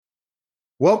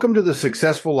Welcome to the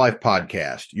Successful Life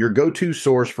Podcast, your go-to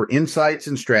source for insights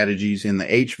and strategies in the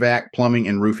HVAC, plumbing,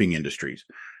 and roofing industries.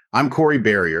 I'm Corey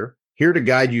Barrier, here to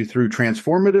guide you through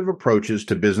transformative approaches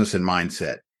to business and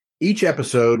mindset. Each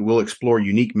episode will explore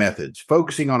unique methods,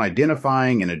 focusing on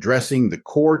identifying and addressing the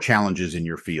core challenges in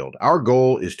your field. Our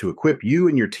goal is to equip you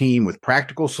and your team with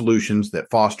practical solutions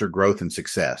that foster growth and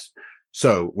success.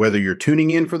 So, whether you're tuning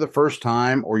in for the first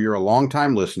time or you're a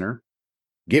longtime listener,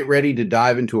 get ready to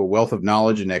dive into a wealth of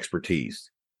knowledge and expertise.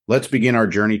 Let's begin our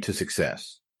journey to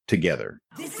success together.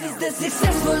 This is the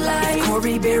Successful Life.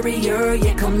 Corey Barrier,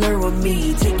 yeah, come learn with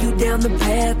me. Take you down the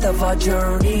path of our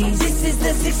journeys. This is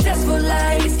the Successful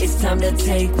Life. It's time to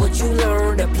take what you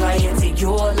learned, apply it to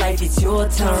your life. It's your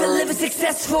turn to live a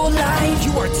successful life.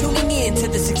 You are tuning in to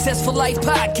the Successful Life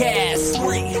Podcast.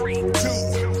 3,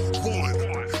 2,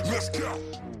 1, let's go.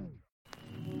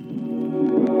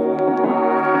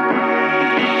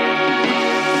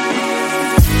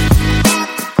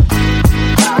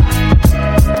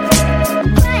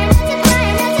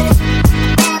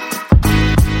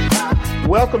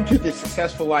 Welcome to the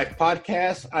Successful Life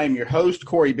Podcast. I'm your host,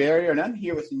 Corey Barrier, and I'm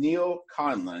here with Neil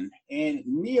Conlon. And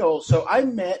Neil, so I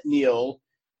met Neil,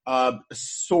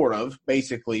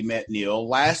 basically met Neil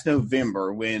last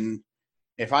November when,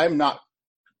 if I'm not,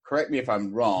 correct me if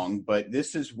I'm wrong, but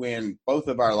this is when both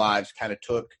of our lives kind of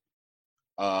took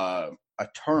a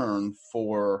turn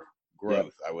for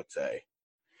growth, I would say.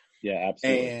 Yeah,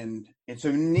 absolutely. And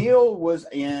so Neil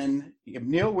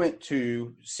went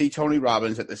to see Tony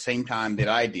Robbins at the same time that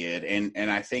I did,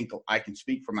 and I think I can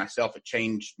speak for myself, it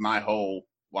changed my whole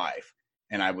life.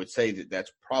 And I would say that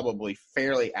that's probably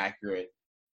fairly accurate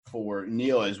for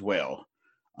Neil as well.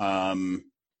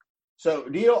 So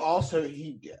Neil also,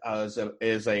 he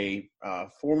is a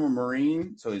former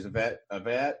Marine, so he's a vet.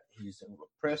 He's a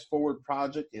Press Forward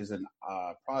project is a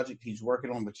project he's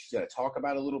working on, which he's going to talk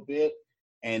about a little bit.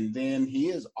 And then he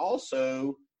is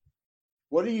also,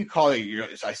 what do you call it?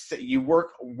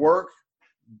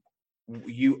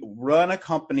 You run a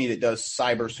company that does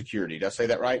cybersecurity. Did I say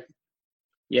that right?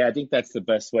 Yeah, I think that's the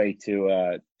best way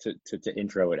to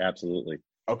intro it. Absolutely.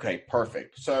 Okay,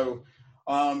 perfect. So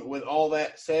with all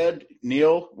that said,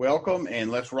 Neil, welcome,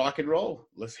 and let's rock and roll.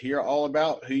 Let's hear all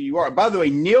about who you are. By the way,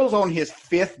 Neil's on his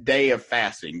 5th day of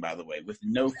fasting, by the way, with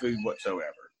no food whatsoever.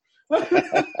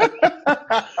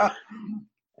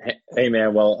 Hey,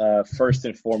 man. Well, first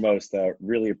and foremost,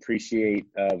 really appreciate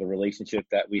the relationship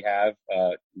that we have.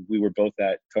 We were both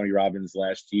at Tony Robbins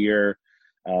last year,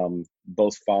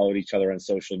 both followed each other on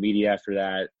social media after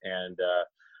that. And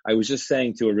I was just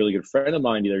saying to a really good friend of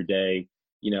mine the other day,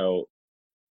 you know,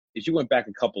 if you went back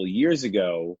a couple of years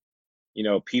ago, you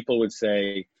know, people would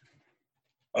say,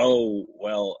 oh,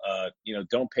 well,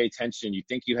 don't pay attention. You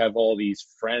think you have all these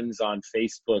friends on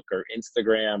Facebook or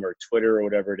Instagram or Twitter or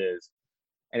whatever it is.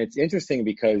 And it's interesting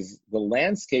because the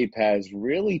landscape has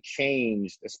really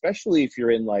changed, especially if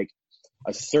you're in like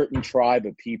a certain tribe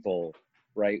of people,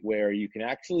 right, where you can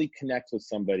actually connect with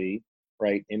somebody,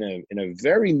 right, in a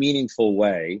very meaningful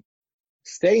way,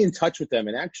 stay in touch with them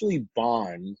and actually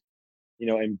bond, you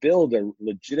know, and build a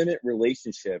legitimate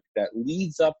relationship that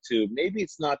leads up to, maybe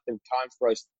it's not the time for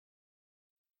us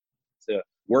to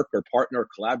work or partner or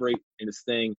collaborate in this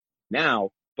thing now,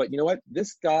 but you know what,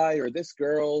 this guy or this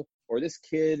girl or this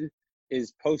kid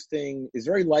is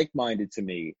very like-minded to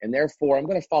me, and therefore I'm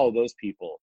going to follow those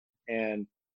people. And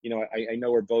you know, I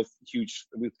know we both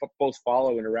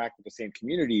follow, interact with the same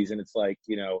communities, and it's like,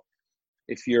 you know,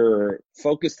 if you're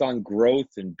focused on growth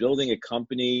and building a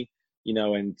company, you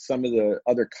know, and some of the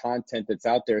other content that's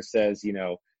out there says, you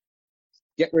know,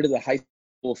 get rid of the high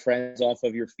school friends off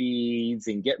of your feeds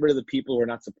and get rid of the people who are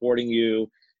not supporting you,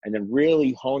 and then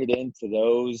really hone it into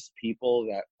those people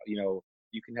that, you know,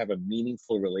 you can have a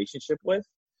meaningful relationship with.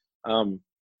 I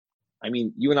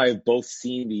mean, you and I have both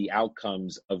seen the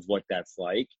outcomes of what that's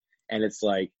like. And it's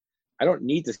like, I don't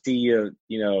need to see you,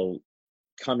 you know,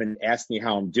 come and ask me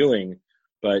how I'm doing.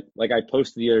 But like I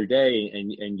posted the other day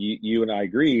and you and I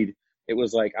agreed, it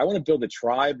was like, I want to build a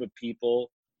tribe of people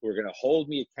who are going to hold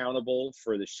me accountable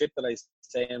for the shit that I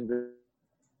say I'm going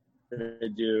to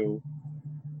do.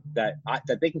 That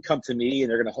they can come to me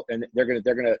and I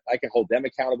can hold them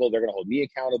accountable. They're going to hold me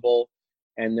accountable.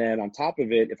 And then on top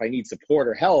of it, if I need support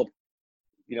or help,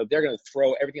 you know, they're going to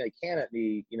throw everything they can at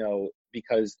me, you know,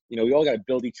 because, you know, we all got to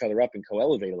build each other up and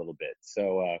co-elevate a little bit.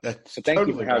 So thank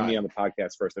you for having me on the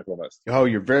podcast first and foremost. Oh,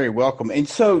 you're very welcome. And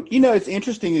so, you know, it's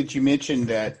interesting that you mentioned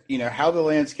that, you know, how the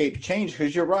landscape changed,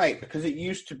 because you're right, because it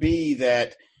used to be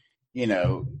that, you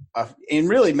know, and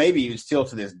really maybe even still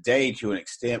to this day to an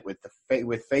extent with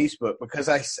Facebook, because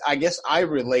I guess I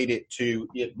relate it to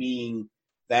it being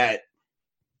that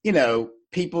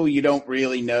people you don't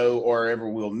really know or ever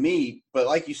will meet. But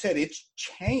like you said, it's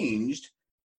changed.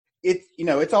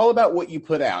 It's all about what you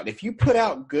put out. If you put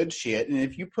out good shit, and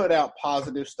if you put out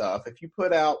positive stuff, if you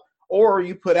put out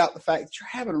the fact that you're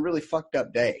having a really fucked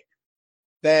up day,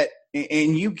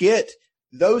 and you get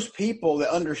those people that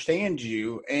understand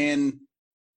you and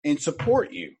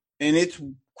support you. And it's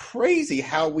crazy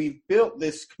how we've built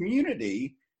this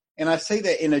community. And I say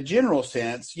that in a general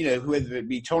sense, whether it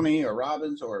be Tony or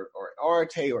Robbins or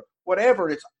Arete or whatever,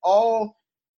 it's all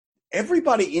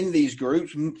everybody in these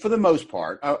groups, for the most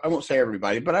part. I won't say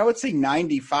everybody, but I would say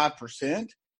 95%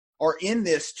 are in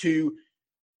this to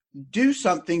do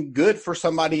something good for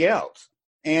somebody else.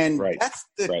 And that's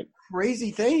the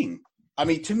crazy thing. I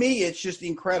mean, to me, it's just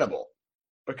incredible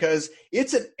because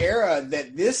it's an era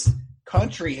that this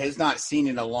country has not seen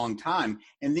in a long time.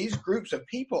 And these groups of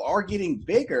people are getting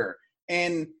bigger,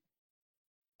 and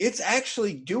it's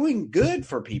actually doing good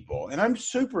for people. And I'm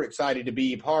super excited to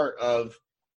be a part of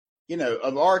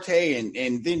Arete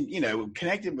and then,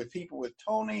 connected with people with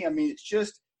Tony. I mean, it's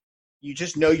just, you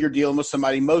just know you're dealing with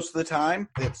somebody most of the time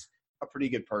that's a pretty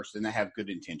good person that have good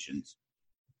intentions.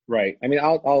 Right. I mean,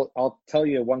 I'll tell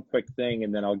you one quick thing,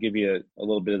 and then I'll give you a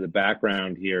little bit of the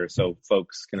background here so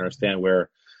folks can understand where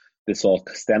this all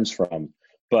stems from.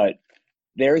 But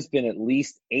there's been at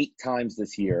least 8 times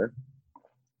this year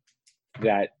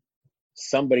that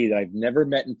somebody that I've never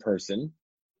met in person,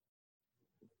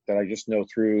 that I just know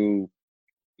through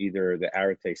either the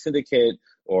Arete Syndicate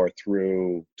or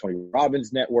through Tony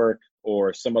Robbins Network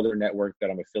or some other network that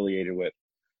I'm affiliated with,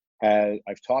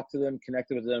 I've talked to them,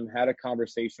 connected with them, had a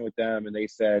conversation with them, and they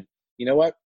said, you know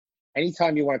what,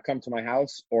 anytime you want to come to my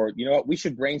house, or you know what, we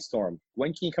should brainstorm.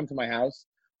 When can you come to my house?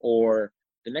 Or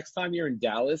the next time you're in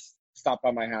Dallas, stop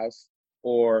by my house.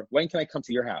 Or when can I come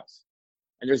to your house?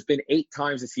 And there's been 8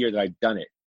 times this year that I've done it,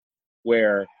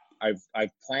 where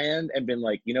I've planned and been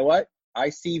like, you know what, I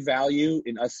see value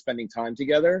in us spending time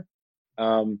together.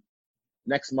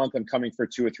 Next month, I'm coming for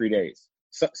 2 or 3 days.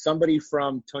 So, somebody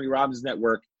from Tony Robbins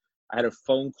Network, I had a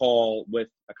phone call with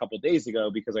a couple of days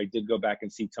ago because I did go back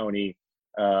and see Tony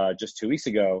just 2 weeks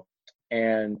ago.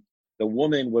 And the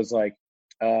woman was like,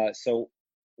 so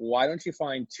why don't you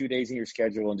find 2 days in your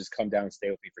schedule and just come down and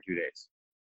stay with me for 2 days,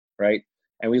 right?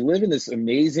 And we live in this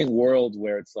amazing world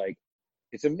where it's like,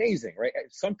 it's amazing, right?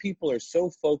 Some people are so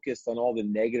focused on all the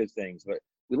negative things, but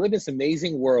we live in this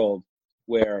amazing world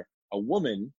where a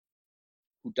woman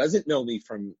who doesn't know me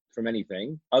from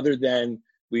anything other than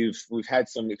we've had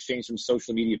some exchange, some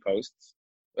social media posts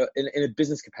in a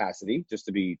business capacity, just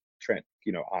to be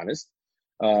honest,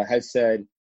 has said,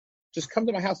 just come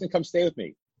to my house and come stay with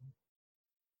me.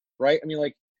 Right? I mean,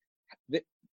 like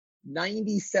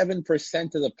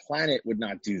 97% of the planet would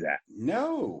not do that.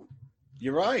 No,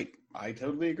 you're right. I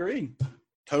totally agree.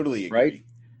 Totally agree. Right?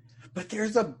 But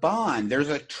there's a bond, there's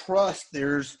a trust,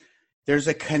 there's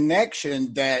a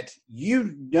connection that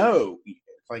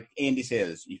like Andy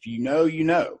says, if you know, you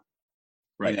know.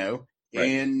 Right. Right.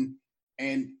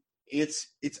 And it's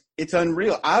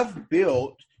unreal. I've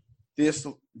built this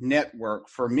network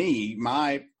for me,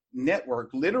 my network,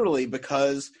 literally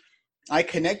because I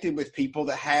connected with people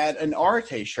that had an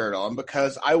Arete shirt on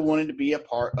because I wanted to be a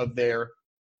part of their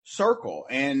circle.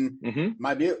 And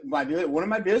one of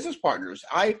my business partners,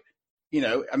 I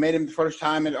met him the first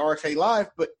time at Arete Live,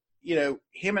 but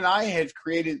him and I have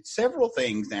created several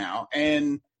things now,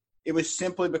 and it was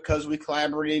simply because we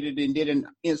collaborated and did an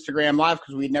Instagram Live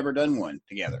because we'd never done one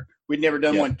together. We'd never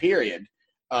done one, period,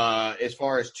 as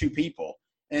far as 2 people.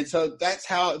 And so that's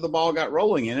how the ball got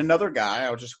rolling. And another guy,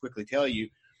 I'll just quickly tell you,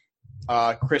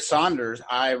 Chris Saunders,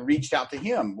 I reached out to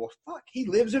him. Well, fuck, he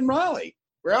lives in Raleigh,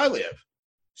 where I live.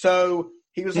 So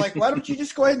he was like, why don't you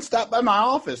just go ahead and stop by my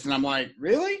office? And I'm like,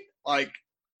 really?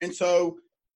 And so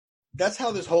that's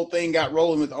how this whole thing got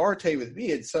rolling with Arete with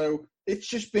Vid. So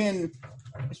it's been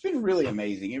really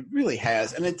amazing. It really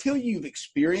has. And until you've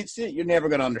experienced it, you're never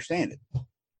going to understand it.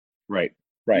 Right.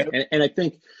 And I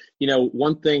think,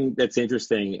 one thing that's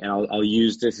interesting, and I'll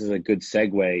use this as a good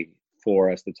segue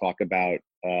for us to talk about,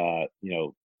 a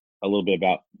little bit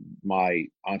about my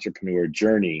entrepreneur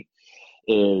journey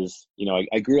is,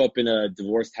 I grew up in a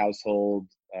divorced household.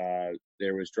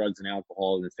 There was drugs and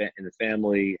alcohol in the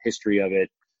family, history of it.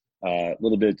 A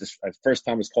little bit. First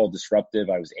time it was called disruptive.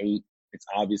 I was 8. It's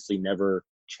obviously never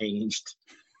changed,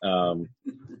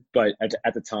 but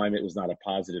at the time it was not a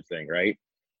positive thing, right?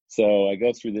 So I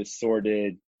go through this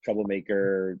sordid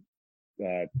troublemaker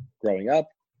growing up.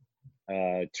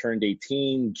 Turned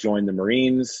 18, joined the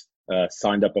Marines,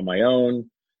 signed up on my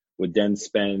own. Would then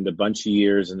spend a bunch of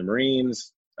years in the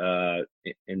Marines.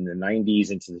 in the 90s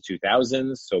into the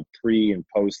 2000s, so pre and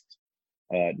post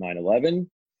 9/11.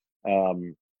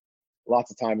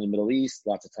 Lots of time in the Middle East,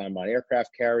 lots of time on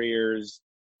aircraft carriers,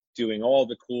 doing all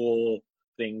the cool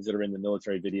things that are in the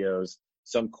military videos,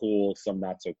 some cool, some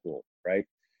not so cool, right?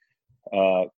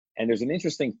 And there's an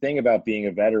interesting thing about being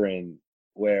a veteran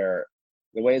where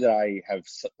the way that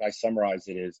I summarize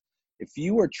it is, if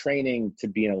you were training to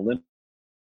be an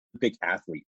Olympic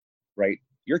athlete, right?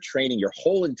 You're training your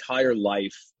whole entire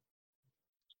life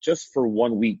just for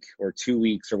 1 week or 2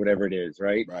 weeks or whatever it is,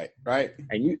 right? Right.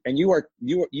 And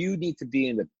you need to be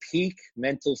in the peak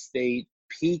mental state,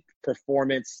 peak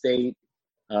performance state.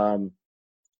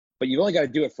 But you've only got to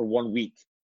do it for 1 week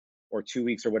or 2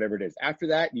 weeks or whatever it is. After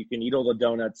that, you can eat all the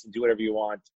donuts and do whatever you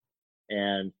want.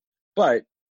 But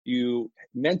you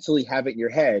mentally have it in your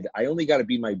head, I only got to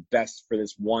be my best for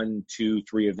this 1, 2,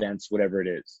 3 events, whatever it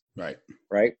is.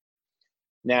 Right.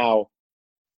 Now,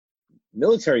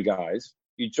 military guys,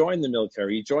 you join the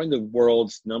military, you join the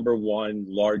world's #1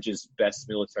 largest, best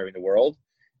military in the world.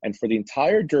 And for the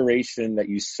entire duration that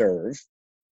you serve,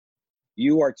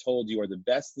 you are told you are the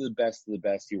best of the best of the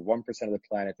best. You're 1% of the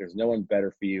planet. There's no one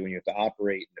better for you. And you have to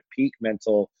operate in the peak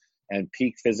mental and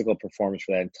peak physical performance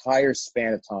for that entire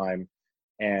span of time.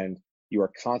 And you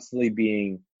are constantly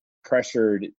being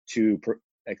pressured to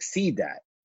exceed that,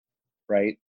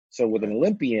 right? So with an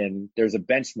Olympian, there's a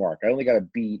benchmark. I only got to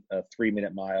beat a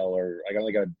 3-minute mile, or I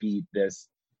only got to beat this.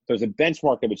 There's a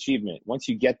benchmark of achievement. Once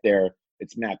you get there,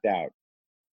 it's mapped out.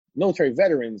 Military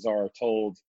veterans are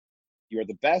told, you're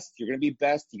the best, you're going to be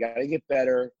best, you got to get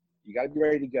better, you got to be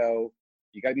ready to go,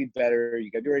 you got to be better,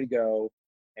 you got to be ready to go,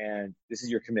 and this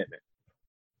is your commitment.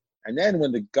 And then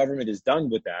when the government is done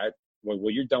with that, when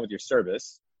you're done with your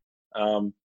service,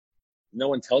 no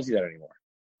one tells you that anymore.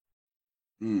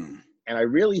 And I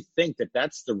really think that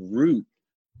that's the root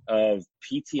of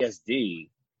PTSD,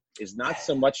 is not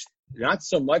so much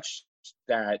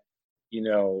that,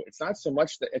 it's not so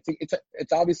much that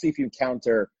it's obviously if you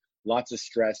encounter lots of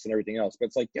stress and everything else, but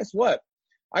it's like, guess what?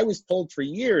 I was told for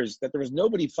years that there was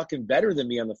nobody fucking better than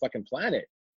me on the fucking planet.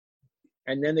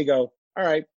 And then they go, all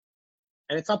right.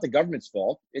 And it's not the government's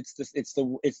fault. It's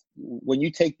when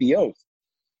you take the oath,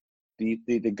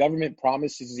 the government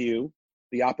promises you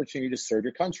the opportunity to serve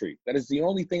your country. That is the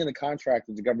only thing in the contract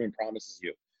that the government promises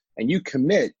you. And you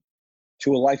commit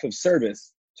to a life of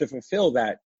service to fulfill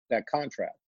that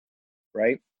contract,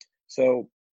 right? So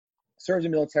served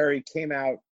in the military, came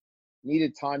out,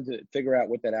 needed time to figure out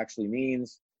what that actually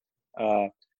means.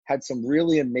 Had some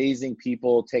really amazing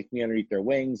people take me underneath their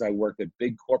wings. I worked at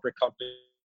big corporate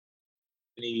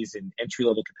companies in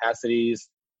entry-level capacities.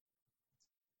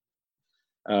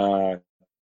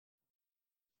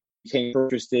 Became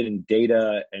interested in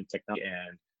data and technology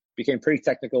and became pretty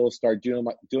technical, started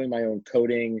doing my own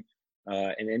coding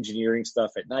and engineering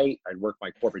stuff at night. I'd work my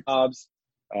corporate jobs.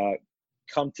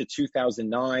 Come to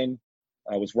 2009,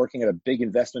 I was working at a big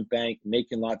investment bank,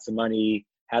 making lots of money,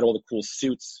 had all the cool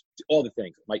suits, all the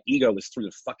things. My ego was through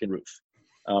the fucking roof.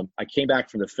 I came back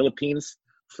from the Philippines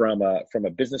from a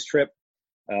business trip,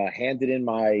 handed in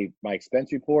my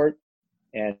expense report,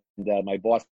 and my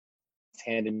boss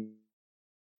handed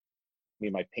me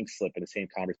my pink slip in the same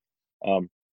conversation.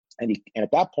 And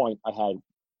at that point, I had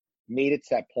made it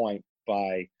to that point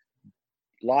by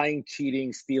lying,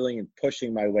 cheating, stealing, and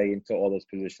pushing my way into all those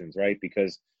positions, right?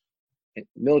 Because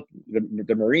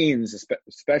the Marines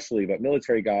especially, but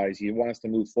military guys, you want us to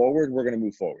move forward, we're going to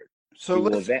move forward. So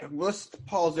let's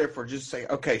pause there for just a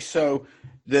second. Okay, so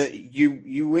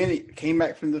you came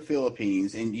back from the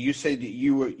Philippines, and you said that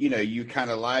you were, you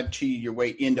kind of lied, cheated your way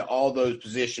into all those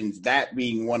positions, that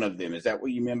being one of them. Is that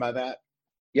what you meant by that?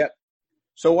 Yep.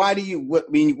 So when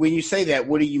you say that,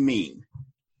 what do you mean?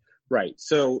 Right.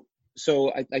 So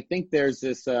I think there's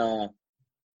this, in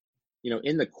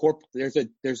the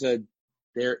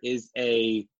there is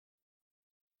a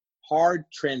hard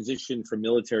transition for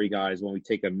military guys when we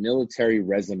take a military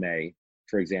resume,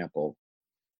 for example,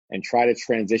 and try to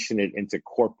transition it into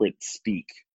corporate speak,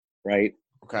 right?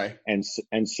 Okay. And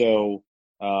so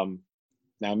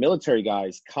now military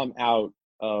guys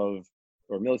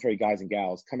military guys and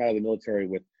gals come out of the military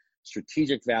with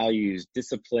strategic values,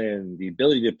 discipline, the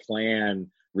ability to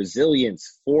plan,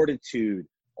 resilience, fortitude,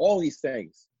 all these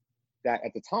things that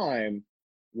at the time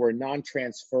were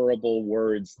non-transferable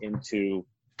words into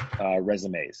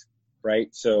resumes,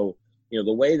 right? So,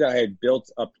 the way that I had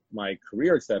built up my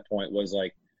career at that point was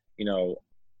like,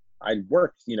 I'd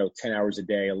work, 10 hours a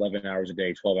day, 11 hours a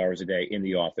day, 12 hours a day in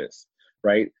the office,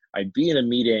 right? I'd be in a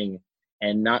meeting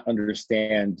and not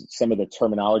understand some of the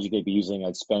terminology they'd be using.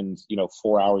 I'd spend,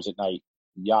 4 hours at night,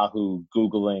 Yahoo,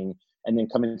 Googling, and then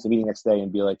come into the meeting next day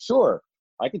and be like, sure,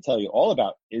 I can tell you all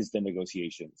about ISDA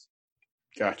negotiations.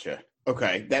 Gotcha.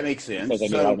 Okay, that makes sense. Because I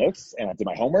made a lot of notes and I did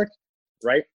my homework,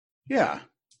 right? Yeah.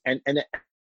 And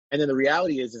then the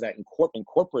reality is that in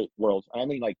corporate world, I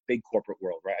mean like big corporate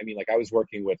world, right? I mean, like I was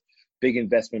working with big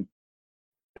investment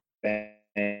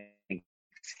banks,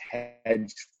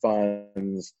 hedge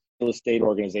funds, real estate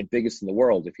organizations, biggest in the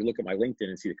world. If you look at my LinkedIn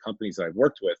and see the companies that I've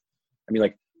worked with, I mean,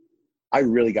 like I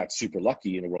really got super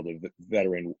lucky in the world of the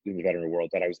veteran world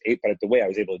that I was able, but the way I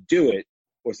was able to do it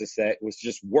was to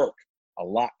just work a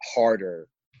lot harder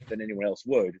than anyone else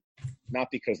would, not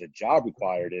because the job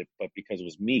required it, but because it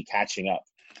was me catching up,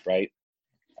 right?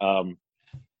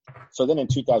 So then in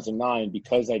 2009,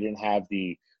 because I didn't have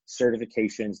the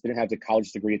certifications, didn't have the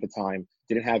college degree at the time,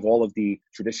 didn't have all of the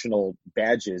traditional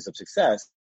badges of success,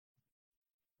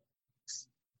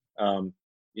 the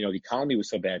economy was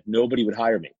so bad, nobody would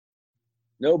hire me.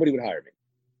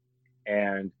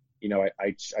 And,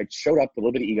 I showed up with a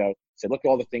little bit of ego, said, look at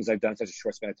all the things I've done in such a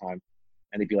short span of time.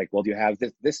 And they'd be like, well, do you have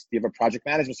this? Do you have a project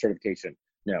management certification?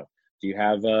 No. Do you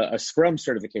have a Scrum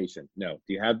certification? No.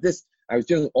 Do you have this? I was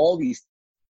doing all these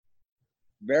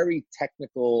very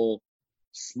technical,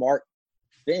 smart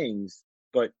things,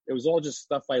 but it was all just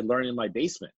stuff I learned in my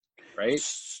basement, right?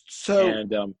 So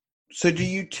do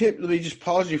you let me just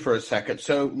pause you for a second.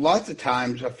 So lots of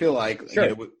times I feel like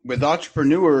sure. With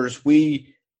entrepreneurs,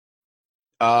 we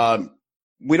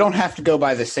don't have to go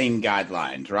by the same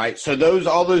guidelines, right? So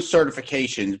all those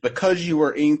certifications, because you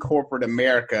were in corporate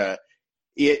America,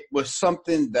 it was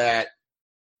something that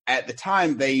at the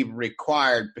time they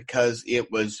required because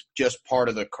it was just part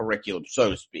of the curriculum,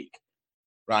 so to speak,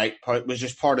 right? It was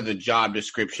just part of the job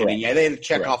description. Correct. And they had to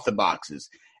check off the boxes.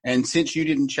 And since you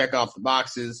didn't check off the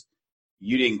boxes,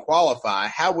 you didn't qualify.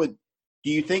 Do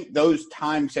you think those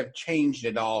times have changed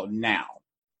at all now?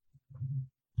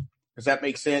 Does that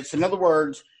make sense? In other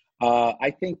words,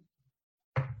 I think.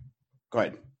 Go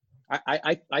ahead.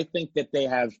 I think that they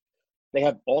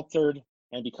have altered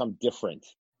and become different.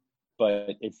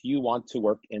 But if you want to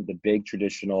work in the big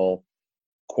traditional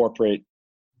corporate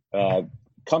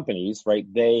companies, right?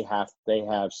 They have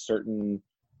certain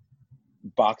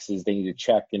boxes they need to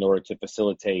check in order to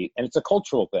facilitate, and it's a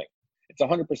cultural thing. It's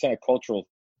 100% a cultural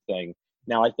thing.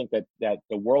 Now, I think that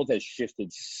the world has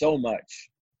shifted so much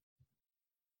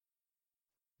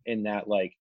in that,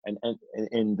 like, and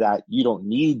in that you don't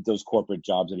need those corporate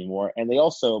jobs anymore. And they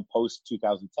also, post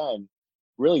 2010,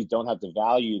 really don't have the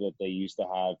value that they used to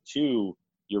have to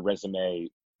your resume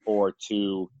or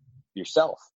to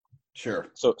yourself. Sure.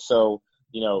 So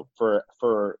for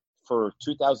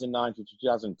 2009 to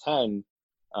 2010,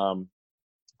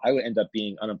 I would end up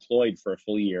being unemployed for a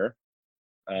full year.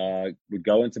 Would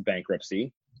go into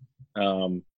bankruptcy.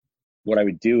 What I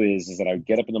would do is that I would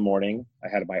get up in the morning. I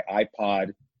had my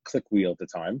iPod click wheel at the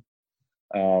time.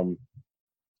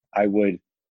 I would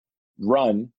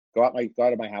go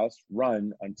out of my house,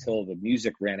 run until the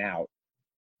music ran out,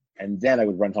 and then I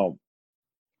would run home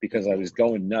because I was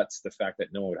going nuts. The fact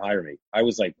that no one would hire me, I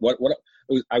was like, what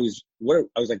I was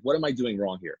like, what am I doing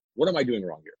wrong here? What am I doing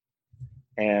wrong here?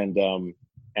 And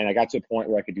I got to a point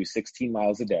where I could do 16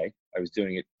 miles a day. I was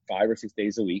doing it 5 or 6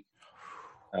 days a week.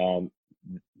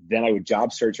 Then I would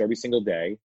job search every single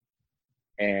day,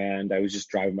 and I was just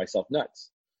driving myself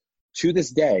nuts. To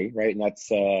this day, right, and that's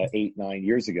 8-9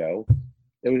 years ago,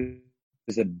 it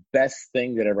was the best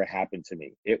thing that ever happened to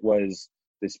me. It was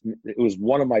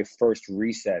one of my first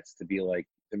resets to be like,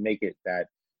 to make it that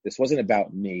this wasn't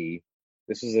about me.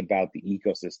 This was about the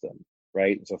ecosystem,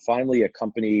 right? So finally a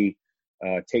company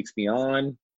takes me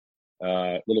on,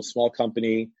 little small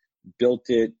company, built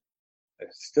it,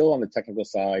 still on the technical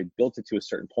side, built it to a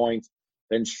certain point,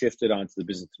 then shifted onto the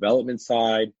business development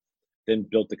side, then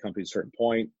built the company to a certain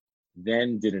point,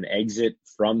 then did an exit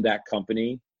from that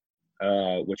company,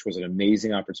 which was an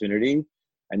amazing opportunity.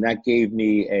 And that gave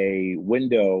me a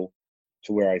window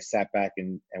to where I sat back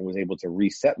and was able to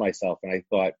reset myself. And I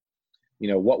thought,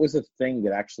 what was the thing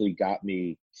that actually got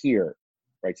me here,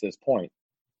 right to this point?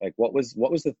 Like, what was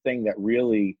the thing that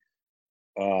really,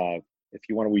 if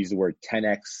you want to use the word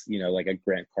 10x, like a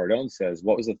Grant Cardone says,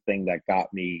 what was the thing that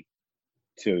got me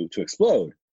to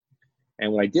explode?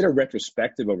 And when I did a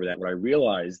retrospective over that, what I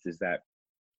realized is that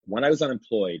when I was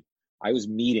unemployed, I was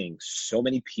meeting so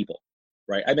many people,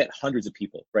 right? I met hundreds of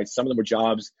people, right? Some of them were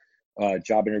job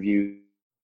interviews.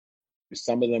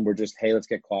 Some of them were just, hey, let's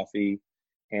get coffee.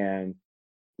 And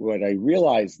what I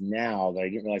realize now that I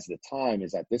didn't realize at the time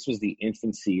is that this was the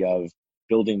infancy of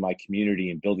building my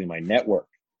community and building my network.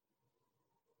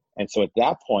 And so at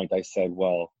that point I said,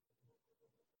 well,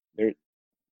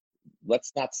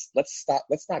 let's not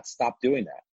stop doing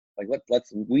that. Like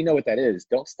we know what that is.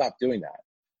 Don't stop doing that.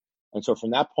 And so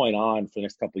from that point on, for the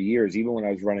next couple of years, even when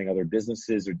I was running other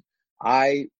businesses,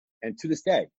 and to this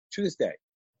day,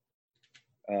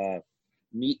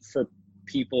 meet for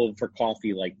people for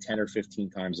coffee like 10 or 15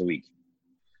 times a week.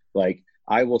 Like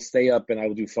I will stay up and I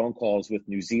will do phone calls with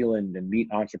New Zealand and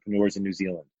meet entrepreneurs in New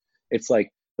Zealand. It's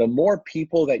like the more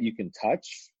people that you can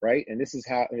touch, right? And this is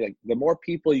how, like, the more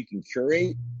people you can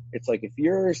curate. It's like if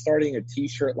you're starting a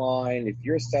t-shirt line, if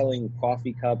you're selling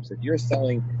coffee cups, if you're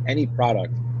selling any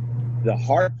product, the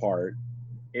hard part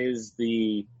is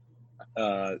is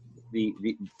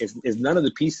none of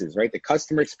the pieces, right? The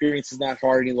customer experience is not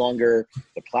hard any longer.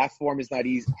 The platform is not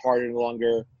hard any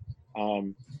longer.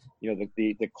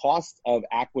 The cost of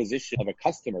acquisition of a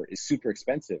customer is super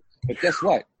expensive. But guess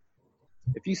what?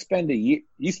 If you spend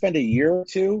a year or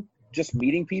two just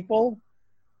meeting people,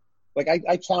 like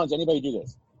I challenge anybody to do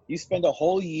this. You spend a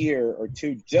whole year or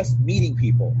two just meeting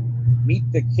people.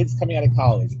 Meet the kids coming out of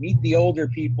college. Meet the older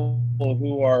people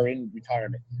who are in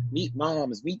retirement. Meet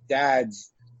moms. Meet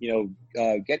dads.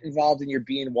 Get involved in your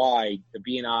BNY, the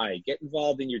BNI. Get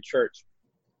involved in your church,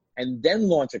 and then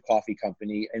launch a coffee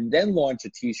company, and then launch a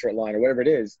T-shirt line or whatever it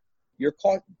is. You're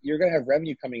going to have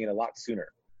revenue coming in a lot sooner.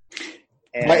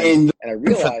 And I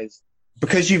realized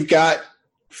because you've got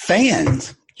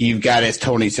fans. You've got, as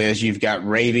Tony says, you've got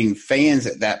raving fans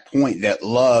at that point that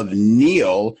love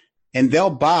Neil, and they'll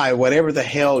buy whatever the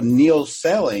hell Neil's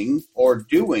selling or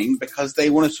doing because they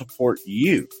want to support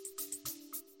you.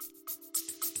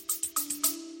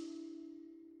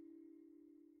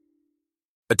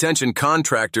 Attention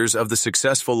contractors of the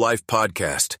Successful Life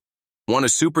podcast. Want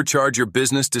to supercharge your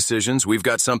business decisions? We've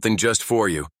got something just for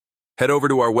you. Head over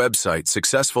to our website,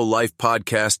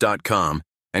 successfullifepodcast.com,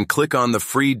 and click on the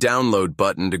free download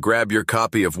button to grab your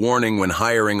copy of Warning When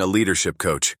Hiring a Leadership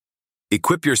Coach.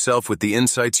 Equip yourself with the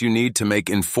insights you need to make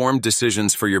informed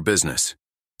decisions for your business.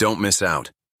 Don't miss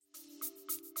out.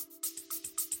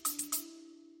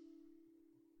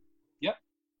 Yep.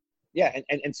 Yeah,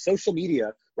 and social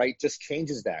media, right, just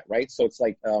changes that, right? So it's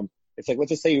like let's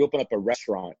just say you open up a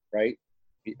restaurant, right?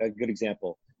 A good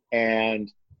example.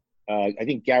 And I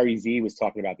think Gary Vee was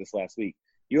talking about this last week.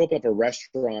 You open up a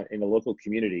restaurant in a local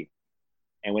community,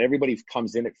 and when everybody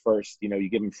comes in at first, you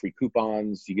give them free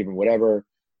coupons, you give them whatever.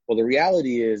 Well, the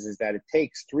reality is that it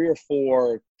takes 3 or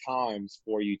 4 times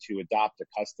for you to adopt a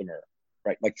customer,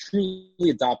 right? Like truly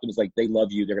adopt them is like they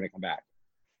love you, they're going to come back,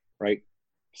 right?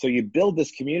 So you build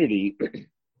this community,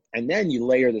 and then you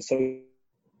layer the social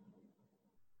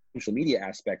media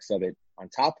aspects of it on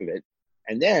top of it.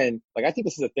 And then, like, I think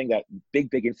this is a thing that big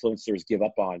influencers give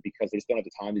up on because they just don't have the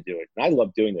time to do it. And I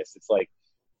love doing this. It's like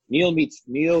Neil meets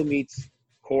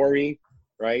Corey,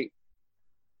 right?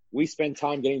 We spend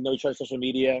time getting to know each other on social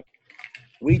media.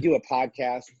 We do a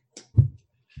podcast.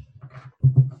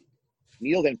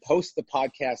 Neil then posts the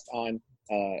podcast on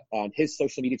his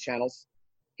social media channels.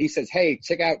 He says, hey,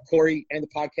 check out Corey and the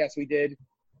podcast we did.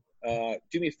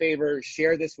 Do me a favor,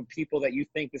 share this with people that you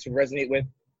think this would resonate with.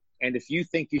 And if you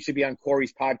think you should be on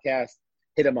Corey's podcast,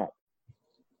 hit him up.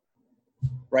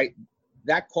 Right?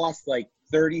 That costs like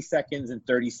 30 seconds and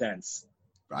 30 cents.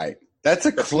 Right. That's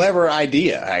a clever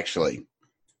idea, actually.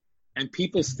 And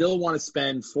people still want to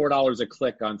spend $4 a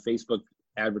click on Facebook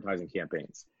advertising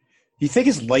campaigns. You think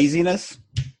it's laziness?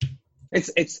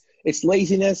 It's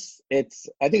laziness. I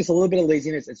think it's a little bit of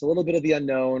laziness. It's a little bit of the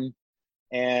unknown.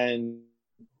 And,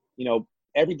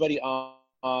 everybody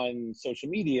on social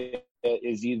media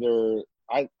is either,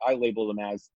 I label them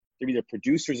as, they're either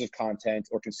producers of content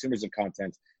or consumers of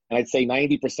content. And I'd say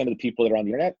 90% of the people that are on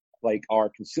the internet, like, are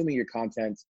consuming your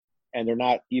content, and they're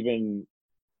not even,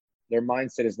 their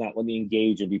mindset is not, let me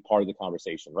engage and be part of the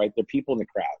conversation, right? They're people in the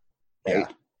crowd, right?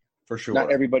 Yeah, for sure.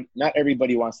 Not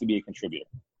everybody wants to be a contributor.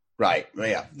 Right.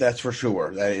 Yeah, that's for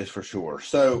sure. That is for sure.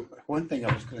 So one thing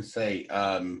I was going to say,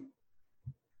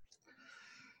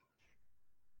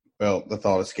 well, the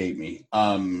thought escaped me.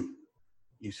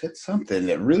 You said something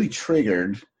that really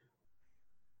triggered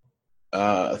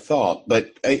a thought,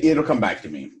 but it'll come back to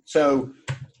me. So,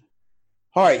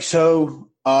 all right. So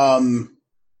tell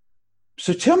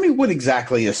me, what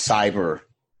exactly is cyber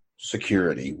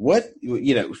security? What,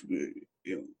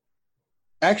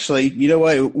 actually, you know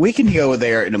what? We can go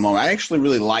there in a moment. I actually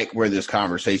really like where this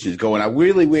conversation is going. I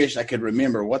really wish I could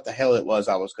remember what the hell it was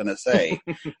I was going to say.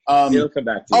 It'll come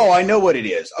back to you. Oh, I know what it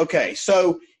is. Okay.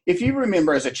 So if you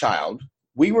remember as a child,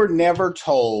 we were never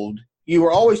told, you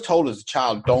were always told as a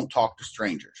child, don't talk to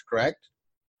strangers, correct?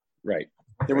 Right.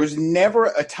 There was never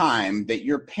a time that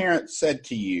your parents said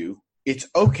to you, it's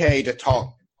okay to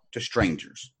talk to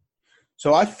strangers.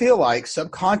 So I feel like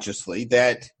subconsciously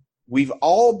that we've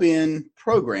all been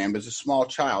programmed as a small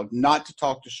child not to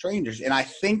talk to strangers. And I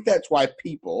think that's why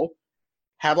people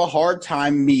have a hard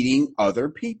time meeting other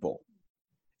people,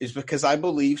 is because I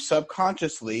believe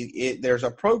subconsciously there's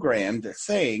a program that's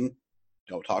saying,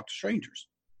 don't talk to strangers.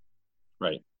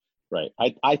 Right.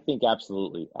 I think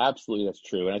absolutely that's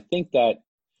true. And I think that,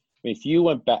 I mean, if you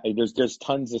went back, there's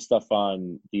tons of stuff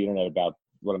on the internet about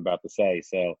what I'm about to say.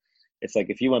 So it's like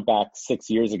if you went back 6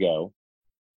 years ago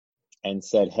and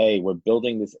said, hey, we're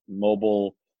building this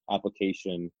mobile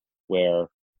application where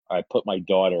I put my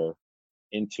daughter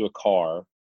into a car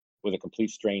with a complete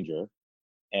stranger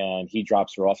and he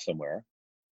drops her off somewhere,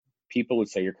 people would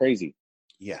say you're crazy.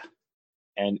 Yeah.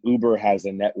 And Uber has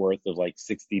a net worth of like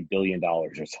 $60 billion or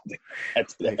something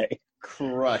today. They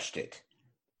crushed it.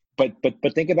 But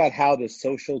think about how the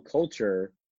social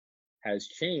culture has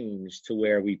changed to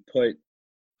where we put,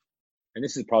 and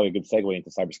this is probably a good segue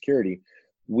into cybersecurity,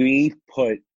 we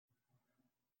put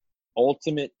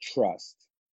ultimate trust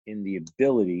in the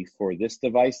ability for this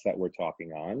device that we're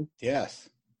talking on, yes,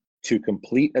 to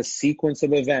complete a sequence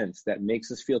of events that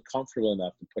makes us feel comfortable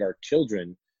enough to put our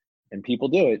children, and people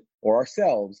do it, or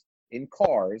ourselves, in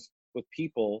cars with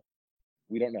people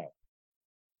we don't know.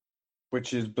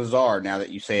 Which is bizarre now that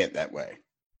you say it that way.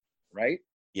 Right?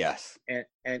 Yes. And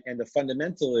the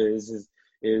fundamental is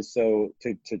so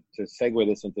to segue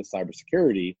this into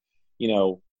cybersecurity, you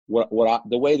know,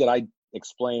 the way that I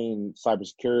explain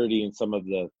cybersecurity and some of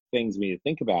the things we need to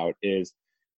think about is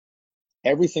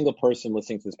every single person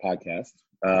listening to this podcast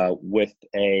with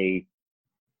a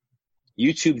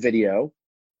YouTube video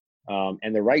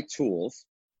and the right tools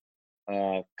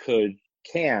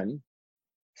can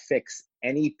fix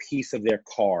any piece of their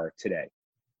car today,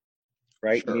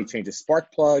 right? Sure. You need to change a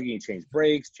spark plug, you need to change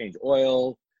brakes, change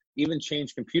oil, even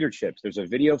change computer chips. There's a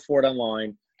video for it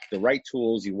online. The right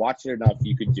tools, you watch it enough,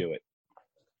 you could do it,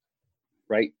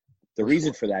 right? The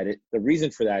reason for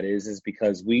that is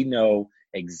because we know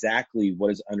exactly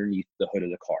what is underneath the hood of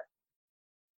the car,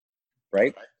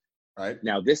 right? Right.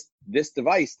 Now, this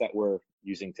device that we're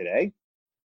using today,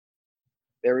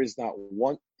 there is not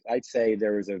one, I'd say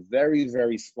there is a very,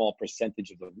 very small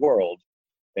percentage of the world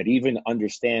that even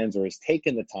understands or has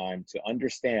taken the time to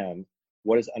understand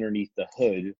what is underneath the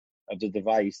hood of the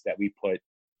device that we put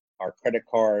our credit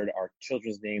card, our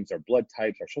children's names, our blood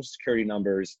types, our social security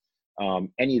numbers,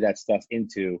 any of that stuff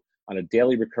into on a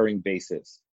daily recurring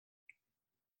basis.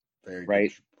 Very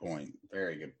right? good point.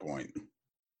 Very good point.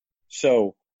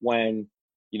 So when,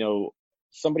 you know,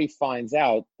 somebody finds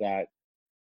out that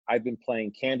I've been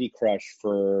playing Candy Crush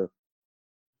for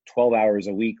 12 hours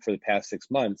a week for the past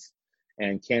 6 months,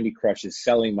 and Candy Crush is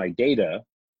selling my data,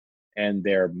 and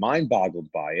they're mind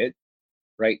boggled by it,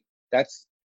 right? That's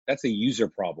a user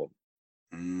problem,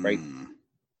 right?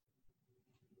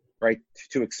 Right?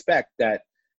 To expect that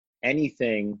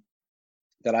anything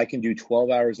that I can do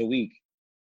 12 hours a week,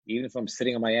 even if I'm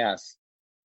sitting on my ass,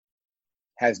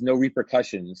 has no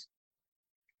repercussions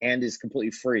and is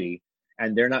completely free,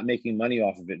 and they're not making money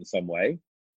off of it in some way,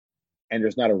 and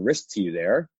there's not a risk to you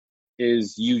there,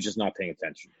 is you just not paying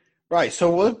attention. Right.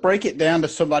 So let's break it down to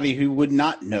somebody who would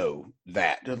not know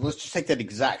that. Let's just take that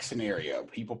exact scenario.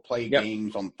 People play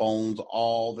games on phones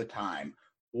all the time.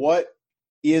 What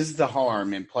is the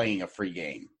harm in playing a free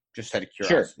game? Just out of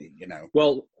curiosity, Sure. You know.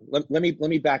 Well, let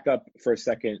me back up for a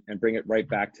second and bring it right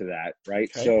back to that, right?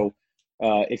 Okay. So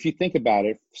if you think about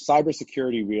it,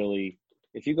 cybersecurity really,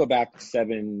 if you go back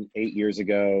 7-8 years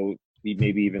ago,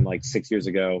 maybe even like 6 years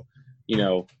ago, you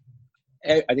know,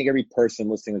 I think every person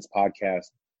listening to this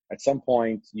podcast, at some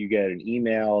point you get an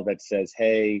email that says,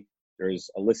 hey, there's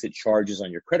illicit charges on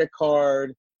your credit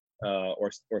card or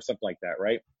something like that,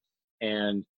 right?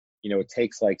 And, you know, it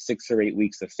takes like 6 or 8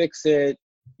 weeks to fix it.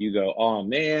 You go, oh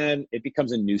man, it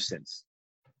becomes a nuisance,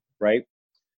 right?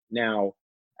 Now,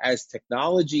 as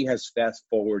technology has fast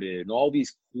forwarded and all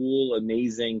these cool,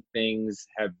 amazing things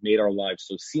have made our lives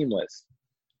so seamless,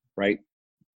 right?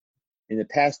 In the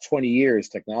past 20 years,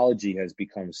 technology has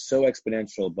become so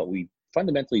exponential, but we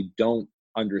fundamentally don't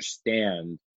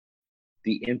understand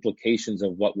the implications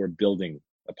of what we're building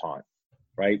upon,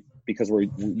 right? Because we're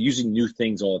using new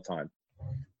things all the time.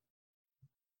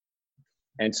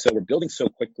 And so we're building so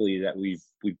quickly that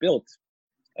we've built,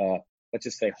 let's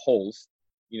just say, holes,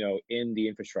 you know, in the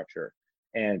infrastructure.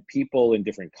 And people in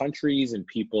different countries and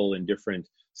people in different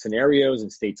scenarios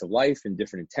and states of life and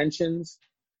different intentions,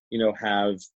 you know,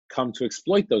 have come to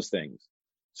exploit those things.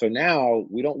 So now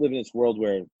we don't live in this world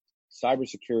where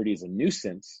cybersecurity is a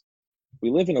nuisance. We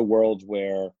live in a world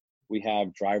where we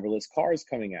have driverless cars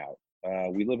coming out.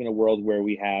 We live in a world where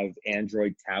we have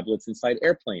Android tablets inside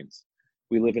airplanes.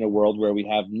 We live in a world where we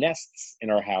have nests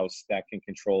in our house that can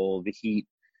control the heat.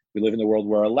 We live in a world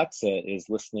where Alexa is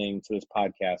listening to this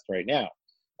podcast right now.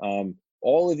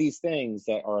 All of these things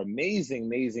that are amazing,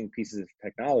 amazing pieces of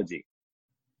technology.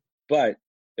 But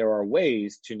there are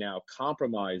ways to now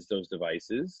compromise those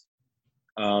devices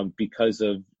because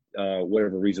of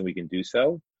whatever reason we can do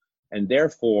so. And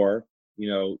therefore,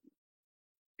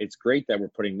 it's great that we're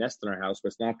putting Nest in our house, but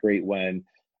it's not great when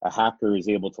a hacker is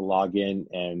able to log in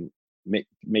and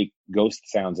make ghost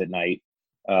sounds at night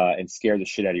and scare the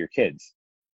shit out of your kids.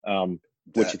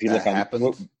 Which, if you look on,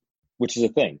 which is a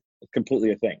thing, it's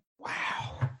completely a thing.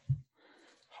 Wow!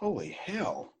 Holy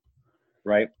hell!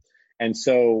 Right, and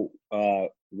so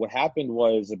what happened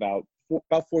was about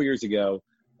 4 years ago,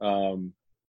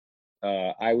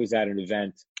 I was at an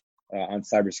event on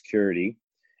cybersecurity,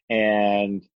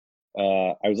 and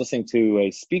I was listening to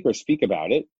a speaker speak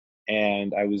about it,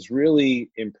 and I was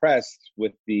really impressed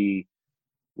with the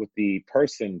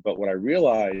person. But what I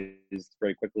realized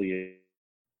very quickly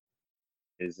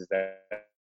is that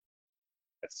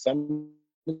some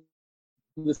of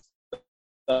the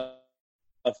stuff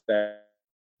that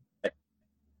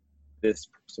this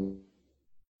person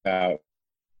about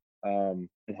and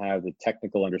have the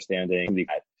technical understanding.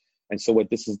 And so what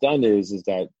this has done is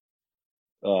that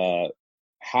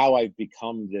how I've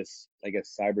become this, I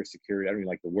guess, cybersecurity, I don't even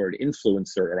like the word,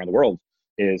 influencer around the world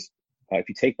is if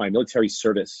you take my military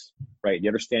service, right, the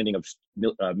understanding of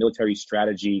military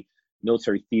strategy,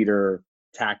 military theater,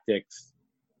 tactics,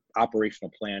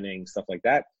 operational planning, stuff like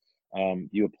that.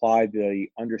 You apply the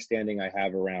understanding I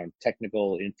have around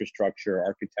technical infrastructure,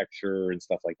 architecture, and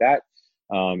stuff like that.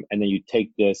 And then you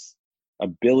take this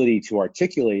ability to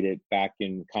articulate it back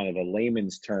in kind of a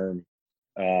layman's term,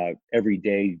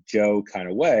 everyday Joe kind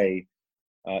of way.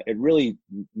 It really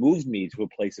moves me to a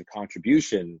place of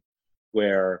contribution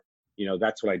where,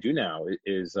 that's what I do now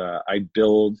is I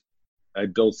build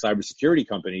cybersecurity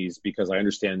companies because I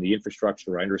understand the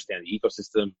infrastructure, I understand the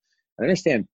ecosystem, I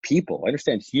understand people, I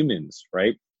understand humans,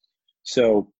 right?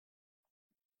 So,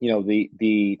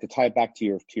 to tie it back to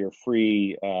your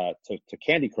free to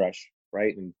Candy Crush,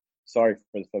 right? And sorry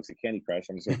for the folks at Candy Crush,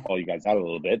 I'm just gonna call you guys out a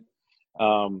little bit.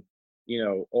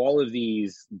 All of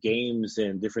these games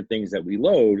and different things that we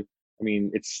load, I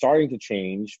mean, it's starting to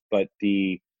change, but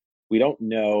we don't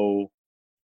know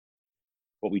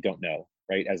what we don't know,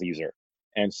 right, as a user.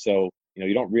 And so,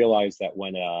 you don't realize that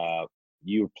when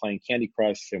you're playing Candy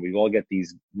Crush and we all get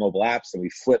these mobile apps and we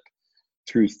flip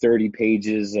through 30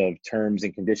 pages of terms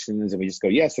and conditions and we just go,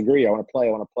 yes, agree, I want to play,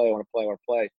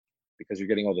 because you're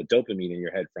getting all the dopamine in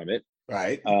your head from it.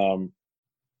 Right.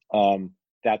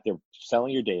 That they're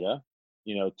selling your data,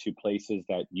 to places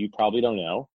that you probably don't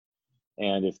know.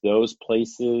 And if those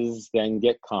places then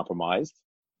get compromised,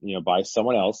 by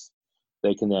someone else,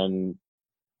 they can then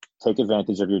take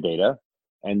advantage of your data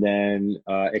and then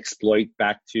exploit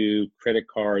back to credit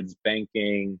cards,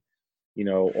 banking,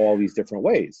 all these different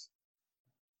ways.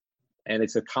 And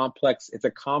it's a complex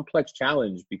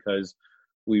challenge because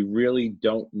we really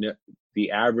don't know, the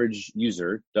average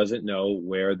user doesn't know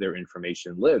where their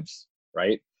information lives,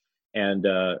 right? And,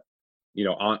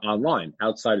 online,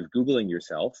 outside of Googling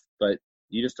yourself, but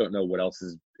you just don't know what else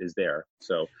is there.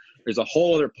 So there's a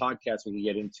whole other podcast we can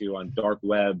get into on dark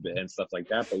web and stuff like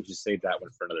that, but we should save that one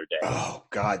for another day. Oh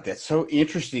God, that's so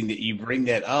interesting that you bring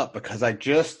that up because I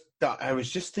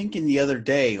was just thinking the other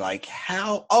day, like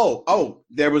how,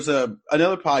 there was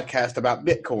another podcast about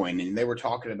Bitcoin and they were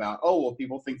talking about,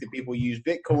 people think that people use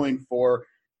Bitcoin for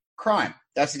crime.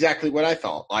 That's exactly what I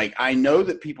thought. Like, I know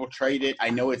that people trade it. I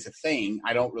know it's a thing.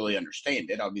 I don't really understand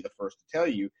it. I'll be the first to tell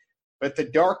you, but the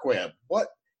dark web, what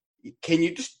can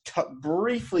you just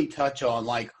briefly touch on,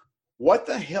 like, what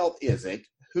the hell is it?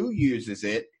 Who uses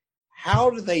it? How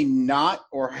do they not,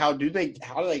 or how do they get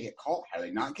caught? How do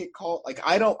they not get caught? Like,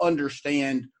 I don't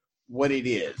understand what it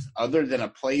is other than a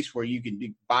place where you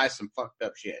can buy some fucked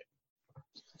up shit.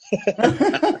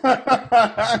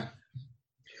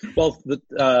 Well,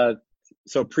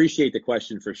 so appreciate the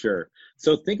question for sure.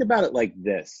 So think about it like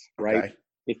this, right? Okay.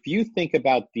 If you think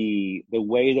about the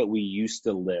way that we used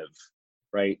to live,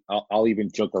 right? I'll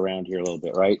even joke around here a little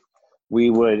bit, right?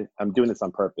 I'm doing this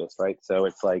on purpose, right? So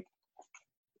it's like,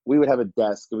 we would have a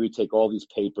desk and we'd take all these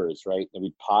papers, right? And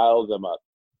we'd pile them up,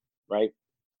 right?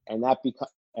 And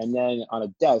then on a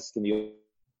desk in the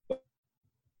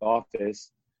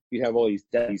office, you'd have all these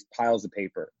piles of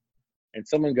paper. And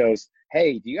someone goes,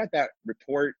 hey, do you got that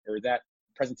report or that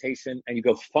presentation? And you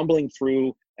go fumbling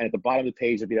through, and at the bottom of the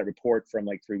page, there'd be that report from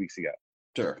like 3 weeks ago.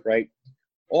 Sure. Right?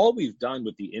 All we've done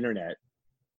with the internet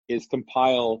is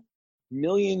compile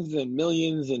millions and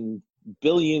millions and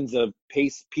billions of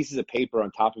pieces of paper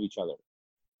on top of each other.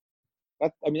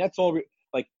 That's all.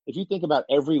 Like, if you think about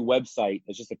every website,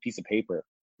 it's just a piece of paper,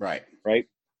 Right.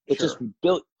 It's Sure. just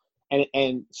built, and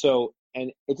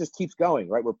it just keeps going,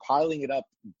 right? We're piling it up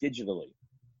digitally,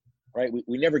 right?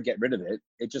 We never get rid of it.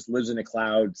 It just lives in a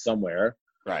cloud somewhere,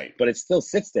 Right. but it still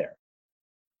sits there,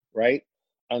 right?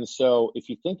 And so if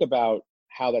you think about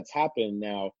how that's happened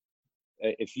now,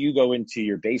 if you go into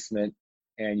your basement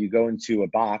and you go into a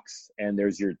box and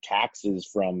there's your taxes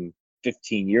from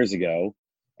 15 years ago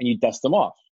and you dust them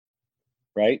off,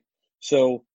 right?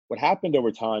 So what happened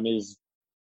over time is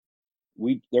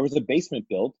there was a basement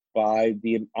built on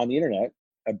the internet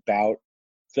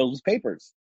filled with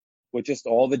papers, with just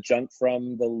all the junk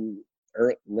from the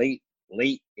late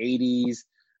 80s,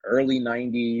 early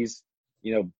 90s,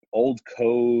 old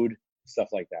code, stuff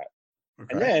like that.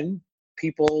 Okay. And then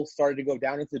people started to go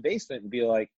down into the basement and be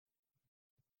like,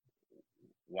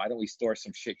 why don't we store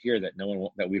some shit here that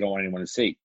we don't want anyone to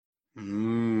see?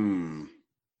 Mm.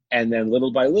 And then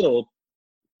little by little,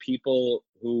 people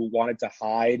who wanted to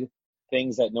hide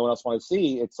things that no one else wanted to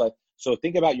see, it's like, so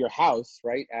think about your house,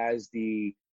 right, as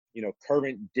the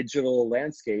current digital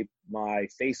landscape. My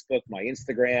Facebook, my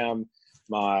Instagram,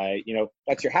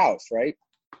 that's your house, right?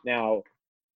 Now,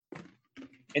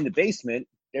 in the basement,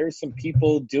 there's some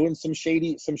people doing some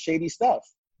shady stuff,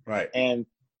 Right. and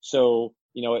so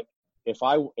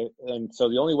so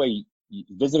the only way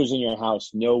visitors in your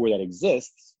house know where that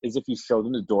exists is if you show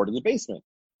them the door to the basement.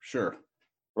 Sure.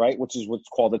 Right, which is what's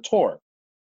called a tour.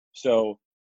 So,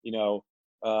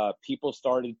 people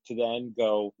started to then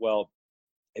go, well,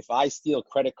 if I steal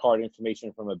credit card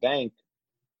information from a bank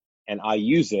and I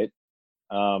use it,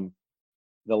 the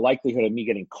likelihood of me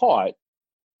getting caught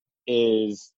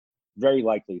is very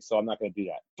likely. So I'm not going to do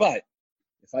that. But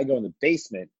if I go in the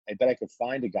basement, I bet I could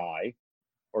find a guy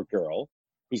or girl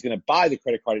who's going to buy the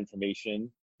credit card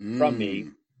information from me.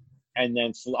 And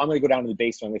then so I'm going to go down to the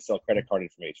basement and I'm going to sell credit card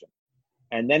information.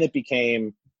 And then it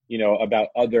became, about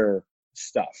other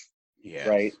stuff, Yes.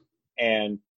 right?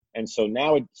 And so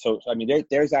now,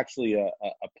 there's actually a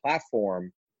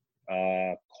platform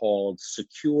called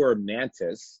Secure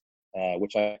Mantis,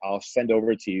 which I'll send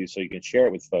over to you so you can share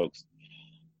it with folks.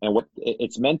 And what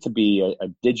it's meant to be a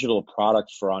digital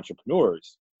product for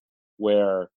entrepreneurs,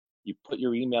 where you put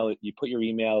your email, a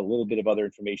little bit of other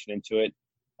information into it,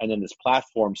 and then this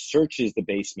platform searches the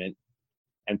basement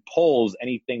and pulls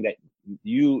anything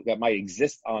that might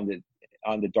exist on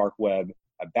the dark web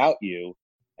about you,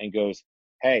 and goes,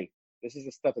 hey, this is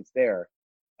the stuff that's there,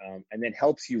 and then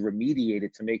helps you remediate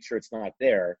it to make sure it's not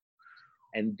there,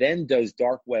 and then does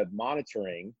dark web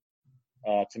monitoring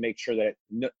to make sure that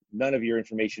none of your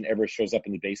information ever shows up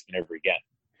in the basement ever again.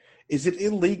 Is it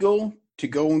illegal to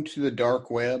go into the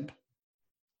dark web?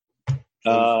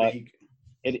 It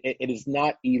is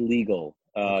not illegal.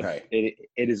 Okay.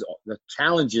 It is. The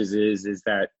challenge is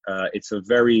that it's a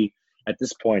very, at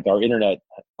this point, our internet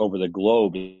over the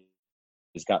globe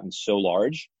has gotten so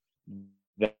large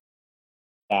that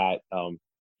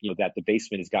the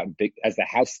basement has gotten big. As the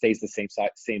house stays the same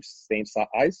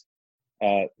size,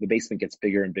 the basement gets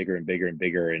bigger and bigger and bigger and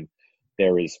bigger, and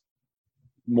there is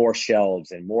more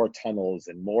shelves and more tunnels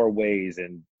and more ways,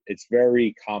 and it's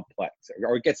very complex,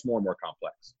 or it gets more and more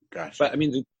complex. Gotcha. But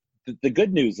the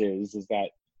good news is that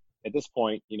at this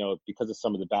point, because of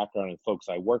some of the background and folks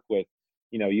I work with,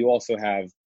 you also have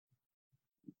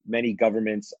many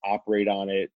governments operate on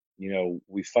it.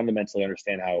 We fundamentally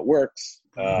understand how it works.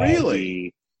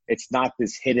 Really? It's not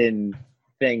this hidden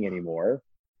thing anymore.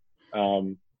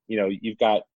 You've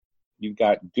got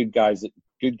good guys,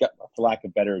 for lack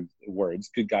of better words,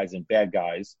 good guys and bad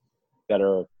guys that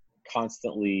are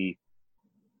constantly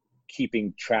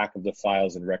keeping track of the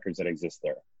files and records that exist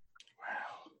there.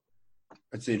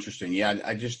 That's interesting. Yeah,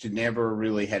 I just never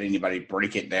really had anybody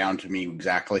break it down to me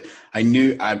exactly.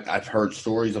 I've heard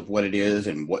stories of what it is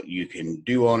and what you can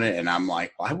do on it, and I'm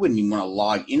like, well, I wouldn't even want to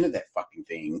log into that fucking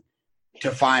thing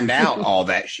to find out all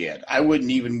that shit. I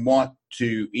wouldn't even want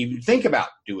to even think about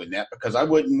doing that because I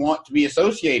wouldn't want to be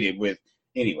associated with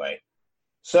anyway.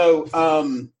 So,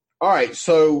 all right.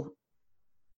 So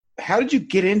how did you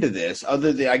get into this?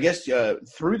 Other than, I guess,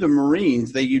 through the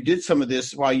Marines, you did some of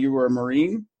this while you were a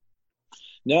Marine?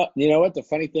 No, you know what? The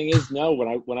funny thing is, no.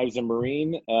 When I was a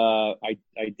Marine, I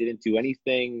didn't do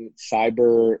anything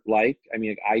cyber-like. I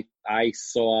mean, I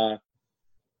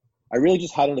really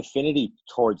just had an affinity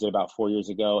towards it about 4 years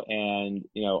ago, and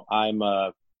I'm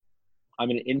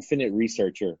an infinite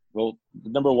researcher. Well,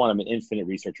 number one, I'm an infinite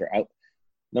researcher.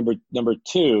 Number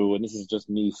two, and this is just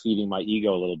me feeding my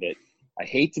ego a little bit, I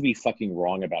hate to be fucking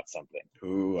wrong about something.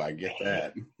 Ooh, I get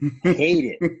that.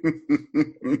 Hate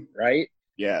it. Right.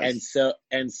 Yes.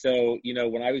 And so,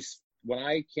 when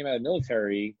I came out of the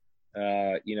military,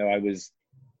 I was,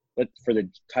 for the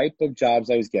type of jobs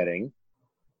I was getting,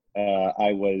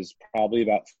 I was probably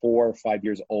about 4 or 5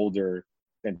 years older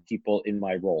than people in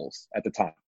my roles at the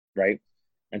time, right?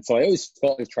 And so I always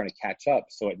felt I was trying to catch up.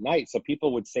 So at night,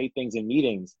 people would say things in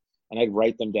meetings, and I'd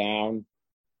write them down,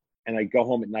 and I'd go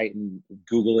home at night and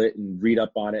Google it and read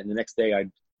up on it. And the next day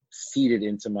I'd feed it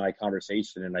into my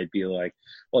conversation, and I'd be like,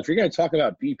 well, if you're going to talk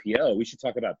about BPO, we should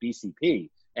talk about BCP.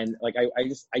 And like,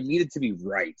 I needed to be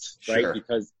right, Sure. right?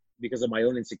 Because of my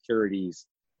own insecurities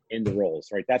in the roles,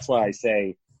 right? That's why I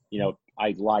say,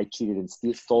 I lied, cheated, and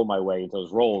stole my way into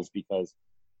those roles, because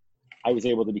I was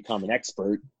able to become an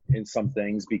expert in some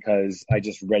things because I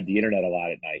just read the internet a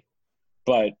lot at night.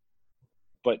 But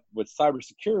with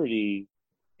cybersecurity,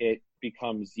 it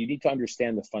becomes, you need to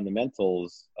understand the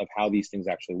fundamentals of how these things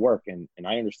actually work. And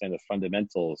I understand the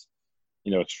fundamentals,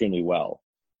 extremely well.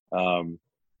 And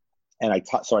I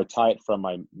tie it from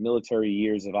my military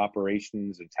years of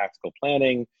operations and tactical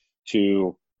planning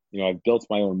to, I've built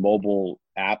my own mobile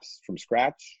apps from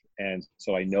scratch. And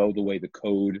so I know the way the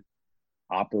code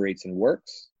operates and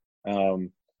works.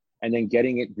 And then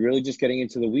getting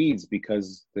into the weeds,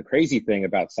 because the crazy thing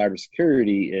about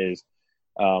cybersecurity is,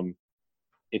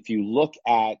 if you look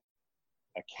at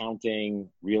accounting,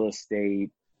 real estate,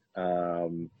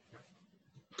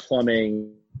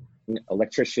 plumbing,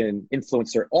 electrician,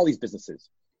 influencer, all these businesses,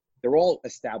 they're all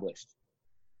established,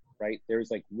 right?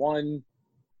 There's like 1,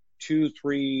 2,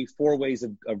 3, 4 ways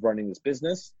of running this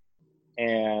business.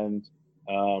 And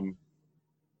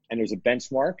there's a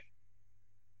benchmark.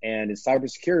 And in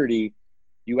cybersecurity,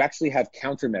 you actually have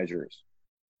countermeasures,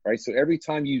 right? So every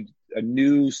time a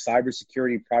new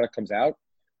cybersecurity product comes out,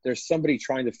 there's somebody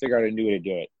trying to figure out a new way to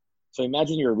do it. So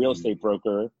imagine you're a real estate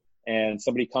broker and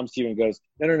somebody comes to you and goes,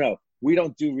 no, we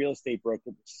don't do real estate broker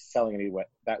selling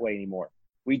that way anymore.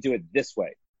 We do it this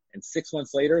way. And 6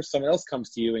 months later, someone else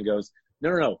comes to you and goes,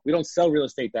 no, we don't sell real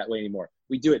estate that way anymore.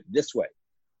 We do it this way.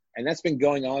 And that's been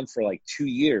going on for like 2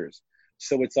 years.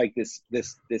 So it's like this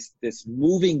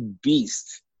moving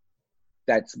beast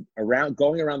that's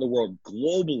going around the world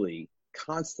globally,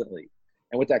 constantly.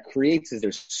 And what that creates is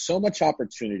there's so much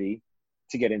opportunity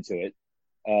to get into it.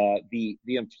 The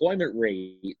employment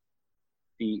rate,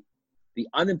 the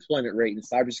unemployment rate in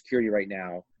cybersecurity right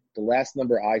now, the last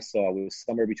number I saw was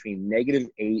somewhere between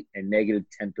 -8% and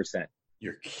 -10%.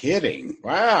 You're kidding.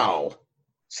 Wow.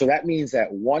 So that means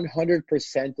that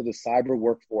 100% of the cyber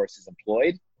workforce is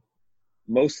employed.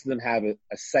 Most of them have a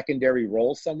secondary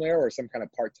role somewhere or some kind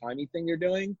of part-timey thing they're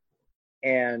doing.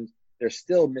 And they're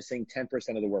still missing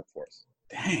 10% of the workforce.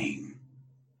 Dang.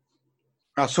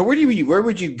 So where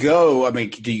would you go? I mean,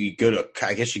 do you go to?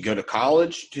 I guess you go to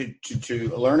college to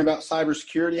learn about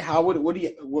cybersecurity.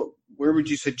 Where would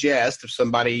you suggest if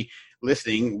somebody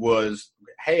listening was,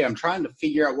 hey, I'm trying to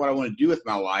figure out what I want to do with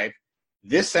my life.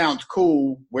 This sounds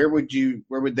cool. Where would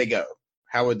they go?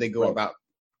 How would they go about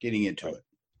getting into it?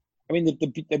 I mean,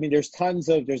 there's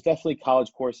definitely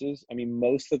college courses. I mean,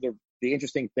 most of the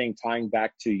interesting thing, tying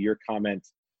back to your comment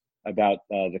about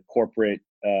the corporate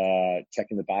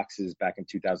checking the boxes back in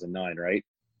 2009, right?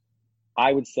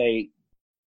 I would say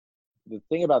the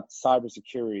thing about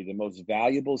cybersecurity, the most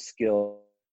valuable skill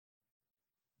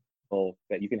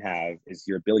that you can have is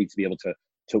your ability to be able to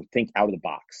think out of the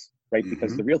box, right? Mm-hmm.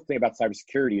 Because the real thing about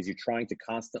cybersecurity is you're trying to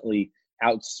constantly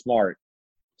outsmart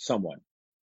someone.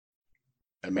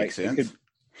 That makes sense.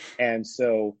 And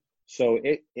so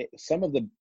some of the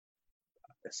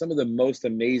most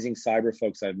amazing cyber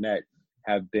folks I've met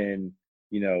have been,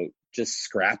 just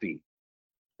scrappy,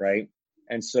 right?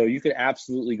 And so you could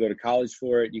absolutely go to college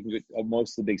for it. You can go,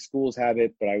 most of the big schools have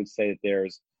it, but I would say that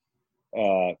there's,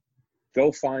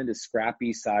 go find a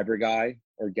scrappy cyber guy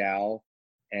or gal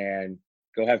and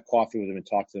go have coffee with them and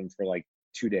talk to them for like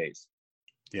 2 days.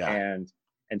 Yeah.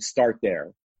 And start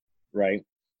there, right?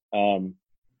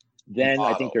 Then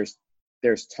I think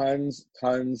there's tons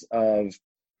of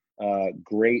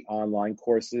great online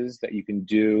courses that you can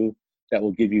do that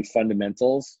will give you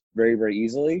fundamentals very, very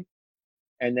easily.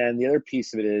 And then the other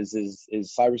piece of it is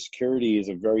cybersecurity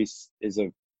is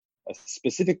a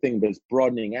specific thing, but it's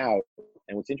broadening out.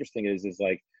 And what's interesting is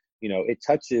like, it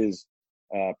touches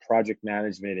project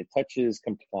management, it touches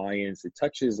compliance, it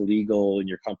touches legal in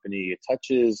your company, it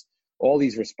touches all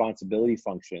these responsibility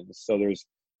functions. So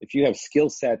if you have skill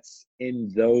sets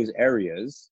in those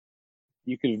areas,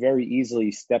 you can very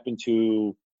easily step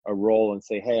into a role and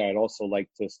say, hey, I'd also like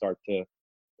to start to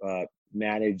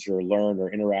manage or learn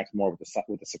or interact more with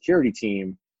the security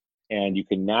team. And you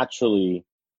can naturally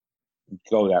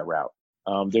go that route.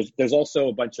 There's also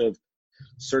a bunch of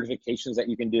certifications that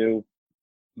you can do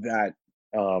that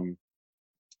you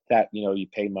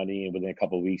pay money and within a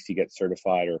couple of weeks you get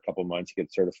certified, or a couple of months you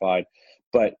get certified.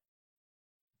 But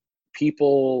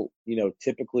people,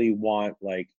 typically want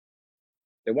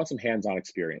they want some hands-on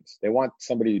experience. They want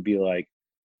somebody to be like,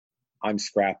 I'm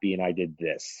scrappy and I did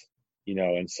this,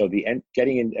 and so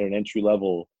getting in at an entry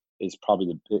level is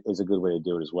probably is a good way to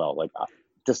do it as well. Like,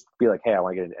 just be like, hey, I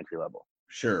want to get into entry level.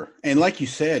 Sure. And like you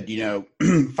said,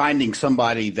 finding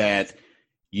somebody that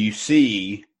you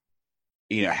see,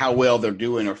 how well they're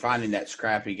doing, or finding that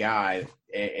scrappy guy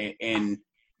and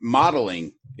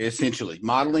modeling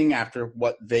after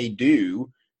what they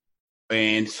do,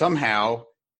 and somehow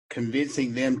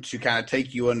convincing them to kind of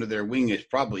take you under their wing is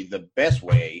probably the best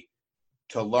way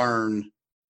to learn,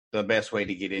 the best way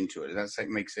to get into it. Does that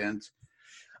make sense?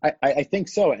 I think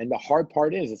so. And the hard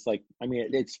part is,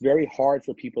 it's very hard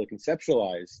for people to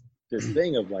conceptualize this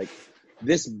thing of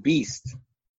this beast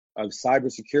of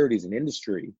cybersecurity as an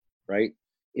industry, right,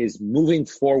 is moving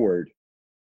forward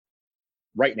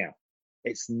right now.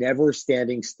 It's never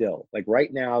standing still. Like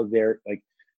right now, they're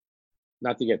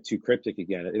not to get too cryptic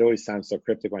again. It always sounds so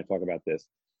cryptic when I talk about this.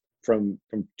 From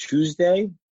one Tuesday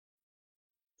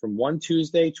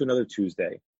to another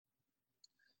Tuesday,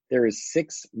 there is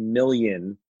 6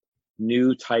 million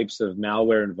new types of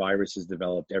malware and viruses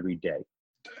developed every day.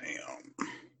 Damn.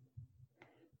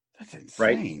 That's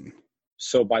insane. Right?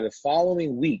 So by the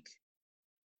following week,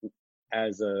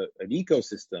 as an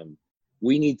ecosystem,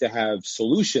 we need to have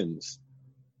solutions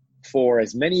for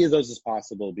as many of those as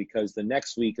possible, because the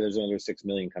next week there's another 6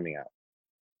 million coming out.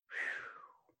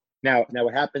 Now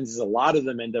what happens is a lot of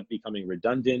them end up becoming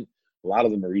redundant. A lot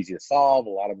of them are easy to solve. A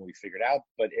lot of them we figured out,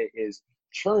 but it is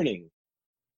churning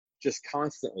just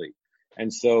constantly.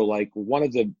 And so one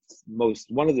of the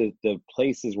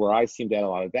places where I seem to add a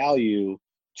lot of value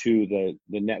to the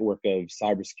network of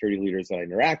cybersecurity leaders that I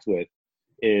interact with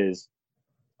is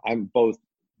I'm both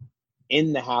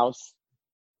in the house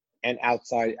and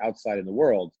outside in the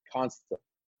world constantly.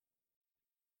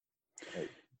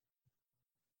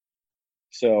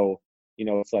 So,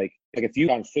 it's like if you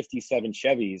on 57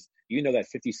 Chevys, that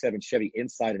 57 Chevy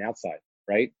inside and outside,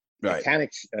 right? Right.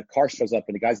 Mechanic, a car shows up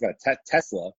and the guy's got a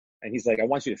Tesla and he's like, I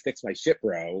want you to fix my shit,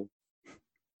 bro.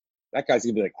 That guy's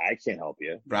gonna be like, I can't help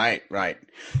you. Right.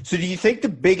 So do you think the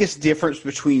biggest difference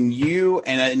between you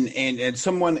and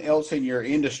someone else in your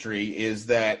industry is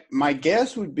that, my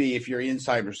guess would be, if you're in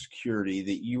cybersecurity,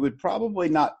 that you would probably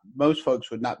not, most folks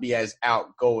would not be as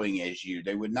outgoing as you.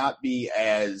 They would not be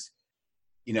as,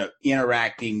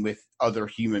 interacting with other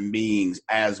human beings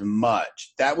as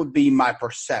much. That would be my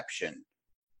perception.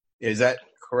 Is that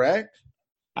correct?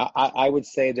 I would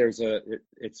say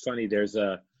it's funny, there's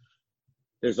a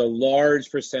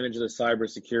large percentage of the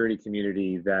cybersecurity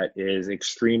community that is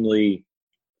extremely,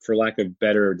 for lack of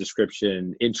better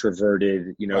description,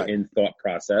 introverted, right, in thought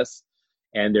process.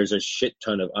 And there's a shit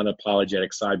ton of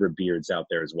unapologetic cyber beards out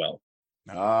there as well.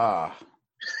 Ah,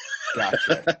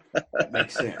 gotcha. That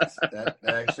makes sense. That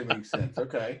actually makes sense.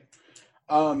 Okay.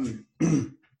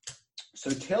 So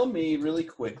tell me really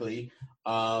quickly,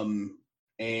 and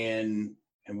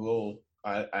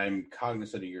I'm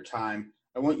cognizant of your time.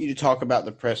 I want you to talk about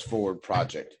the Press Forward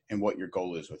project and what your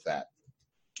goal is with that.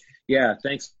 Yeah,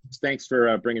 thanks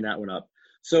for bringing that one up.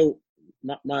 So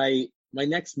my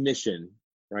next mission,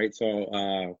 right?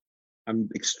 So I'm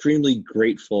extremely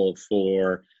grateful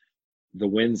for the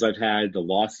wins I've had, the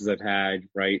losses I've had,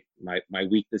 right? My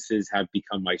weaknesses have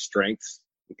become my strengths,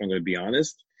 if I'm going to be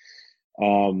honest.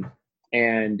 And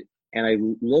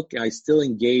I still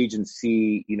engage and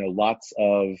see,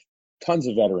 tons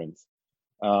of veterans,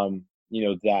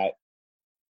 that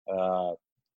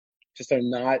just are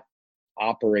not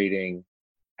operating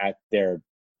at their,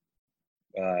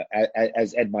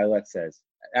 as Ed Milet says,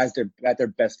 at their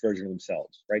best version of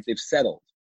themselves, right? They've settled,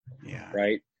 yeah,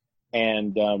 right?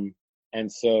 And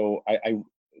so I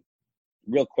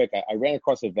real quick, I ran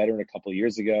across a veteran a couple of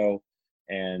years ago,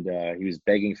 and he was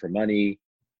begging for money,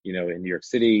 in New York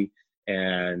City,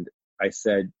 and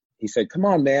he said, "Come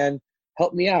on, man,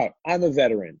 help me out. I'm a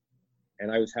veteran."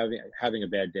 And I was having a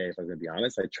bad day, if I'm going to be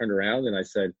honest. I turned around and I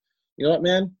said, "You know what,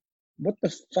 man? What the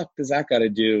fuck does that got to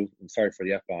do?" I'm sorry for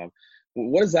the F-bomb.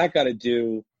 What does that got to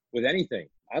do with anything?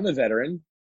 I'm a veteran.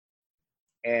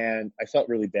 And I felt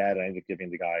really bad. I ended up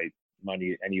giving the guy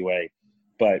money anyway.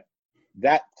 But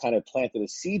that kind of planted a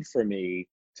seed for me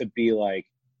to be like,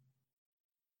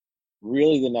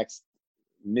 really the next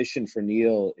mission for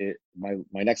Neil, my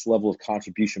next level of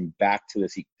contribution back to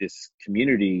this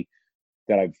community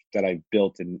that I've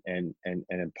built and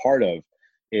am part of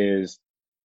is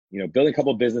building a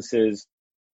couple of businesses,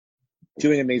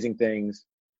 doing amazing things,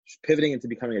 pivoting into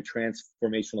becoming a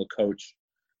transformational coach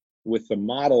with the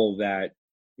model that,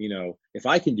 if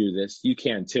I can do this, you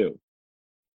can too.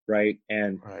 Right.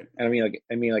 And I mean,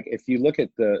 if you look at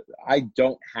I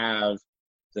don't have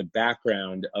the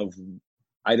background of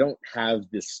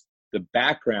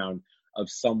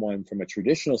someone from a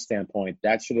traditional standpoint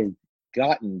that should have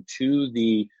gotten to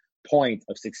the point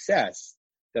of success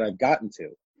that I've gotten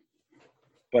to.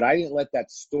 But I didn't let that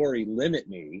story limit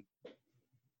me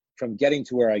from getting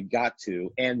to where I got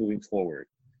to and moving forward.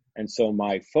 And so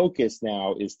my focus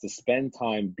now is to spend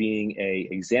time being an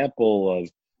example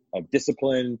of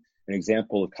discipline, an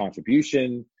example of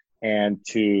contribution, and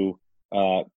to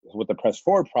what the Press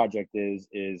Forward project is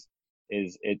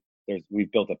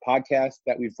we've built a podcast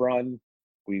that we've run.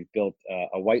 We've built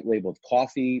a white labeled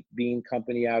coffee bean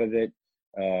company out of it.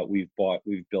 We've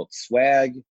built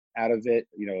swag out of it,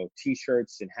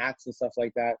 t-shirts and hats and stuff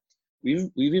like that. We've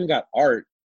even got art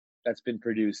that's been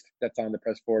produced that's on the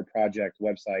Press Forward project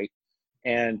website.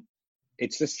 And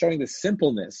it's just showing the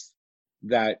simpleness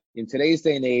that in today's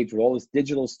day and age, with all this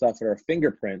digital stuff at our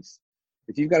fingerprints,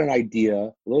 if you've got an idea,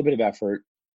 a little bit of effort,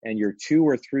 and you're $200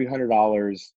 or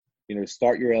 $300,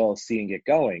 start your LLC and get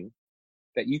going,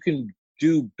 that you can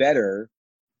do better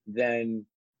than,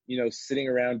 sitting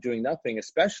around doing nothing,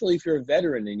 especially if you're a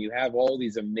veteran and you have all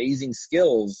these amazing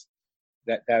skills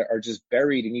that are just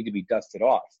buried and need to be dusted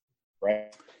off.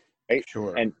 Right.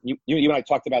 Sure. And you and I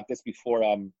talked about this before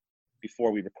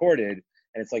we recorded.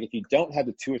 And it's like, if you don't have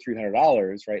the $200 or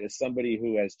 $300, right, as somebody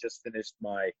who has just finished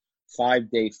my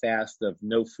 5-day fast of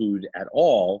no food at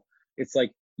all, it's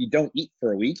like, you don't eat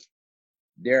for a week.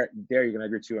 There you're going to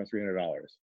have your $200 or $300.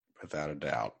 Without a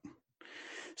doubt.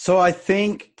 So I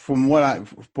think from what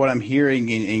I'm hearing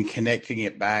and connecting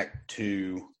it back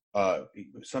to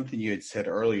something you had said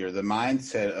earlier, the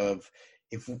mindset of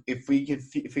if we could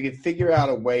figure out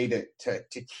a way to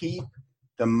keep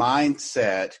the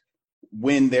mindset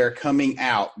when they're coming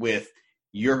out with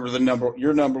you're number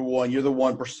one, you're the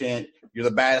 1%, you're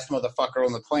the baddest motherfucker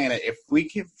on the planet. If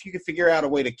you could figure out a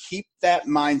way to keep that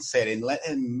mindset and let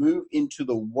him move into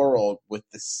the world with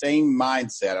the same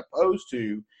mindset, opposed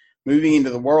to moving into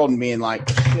the world and being like,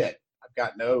 shit, I've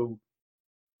got no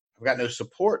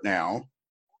support now.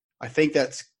 I think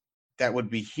that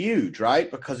would be huge, right?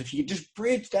 Because if you just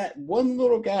bridge that one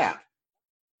little gap,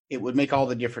 it would make all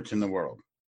the difference in the world.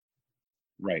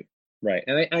 Right.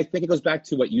 And I think it goes back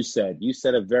to what you said. You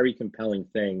said a very compelling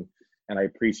thing, and I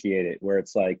appreciate it, where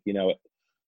it's like,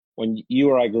 when you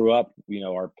or I grew up,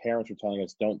 our parents were telling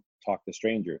us, don't talk to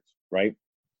strangers, right?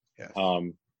 Yes.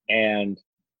 And,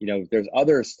 there's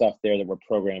other stuff there that we're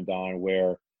programmed on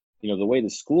where, the way the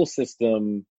school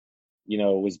system,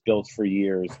 was built for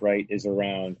years, right, is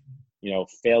around,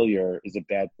 failure is a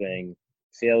bad thing.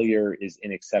 Failure is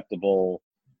unacceptable,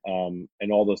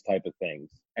 and all those type of things.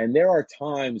 And there are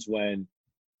times when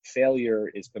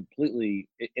failure is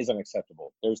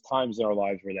unacceptable. There's times in our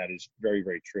lives where that is very,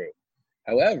 very true.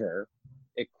 However,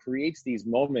 it creates these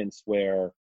moments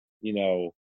where,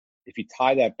 if you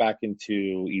tie that back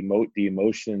into the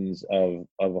emotions of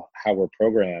how we're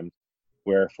programmed,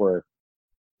 where if we're,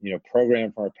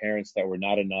 programmed from our parents that we're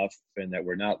not enough and that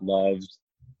we're not loved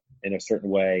in a certain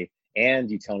way,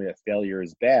 and you tell me that failure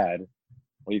is bad,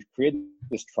 well, you've created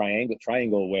this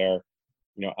triangle where,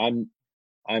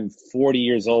 I'm 40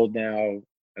 years old now, and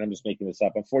I'm just making this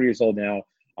up. I'm 40 years old now.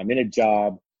 I'm in a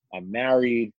job. I'm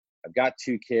married. I've got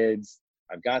 2 kids.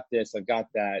 I've got this. I've got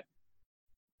that.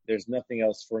 There's nothing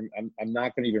else for me. I'm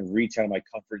not going to even reach out of my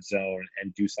comfort zone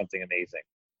and do something amazing.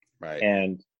 Right.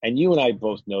 And you and I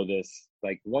both know this.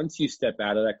 Like, once you step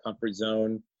out of that comfort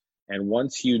zone, and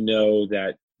once you know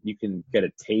that you can get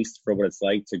a taste for what it's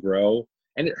like to grow,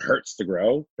 and it hurts to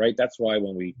grow, right? That's why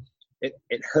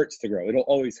it hurts to grow. It'll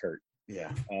always hurt.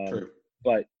 Yeah. True.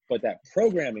 But that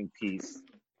programming piece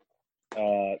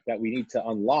that we need to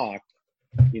unlock,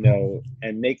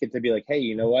 and make it to be like, hey,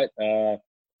 you know what?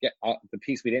 The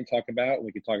piece we didn't talk about,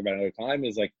 we could talk about another time,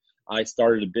 is like, I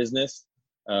started a business.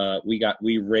 We got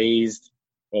 $1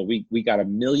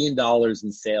 million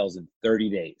in sales in 30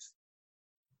 days.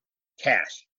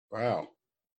 Cash. Wow.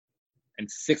 And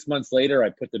 6 months later, I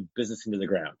put the business into the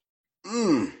ground.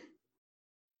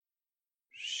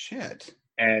 Shit.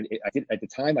 And at the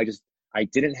time, I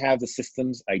didn't have the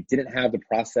systems. I didn't have the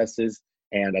processes,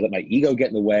 and I let my ego get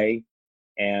in the way.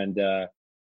 And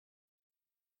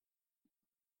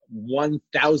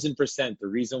 1,000%, the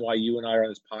reason why you and I are on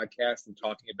this podcast and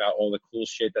talking about all the cool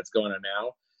shit that's going on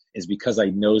now is because I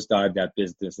nosedived that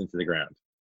business into the ground.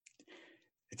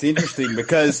 It's interesting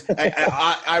because,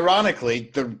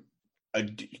 ironically,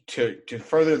 to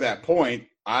further that point,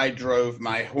 I drove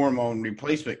my hormone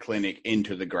replacement clinic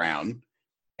into the ground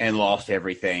and lost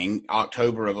everything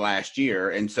October of last year.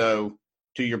 And so,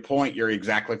 to your point, you're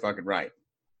exactly fucking right.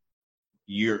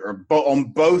 On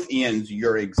both ends,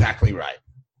 you're exactly right.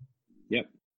 Yep.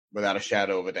 Without a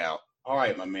shadow of a doubt. All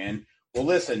right, my man. Well,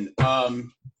 listen,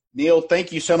 Neil,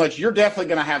 thank you so much. You're definitely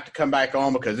going to have to come back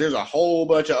on because there's a whole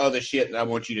bunch of other shit that I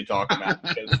want you to talk about.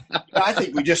 Because I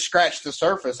think we just scratched the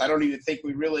surface. I don't even think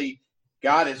we really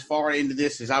got as far into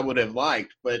this as I would have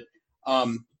liked. But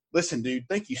listen, dude,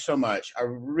 thank you so much. I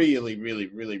really, really,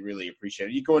 really, really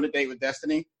appreciate it. You going to Date with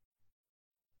Destiny?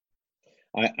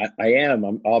 I am.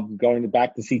 I'm going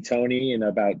back to see Tony in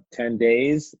about 10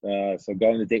 days. So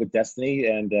going to Date with Destiny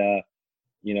and,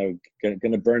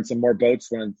 going to burn some more boats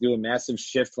when I do a massive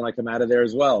shift when I come out of there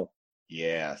as well.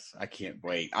 Yes, I can't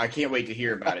wait. I can't wait to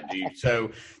hear about it, dude.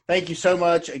 So thank you so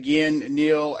much again,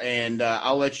 Neil, and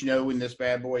I'll let you know when this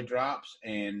bad boy drops,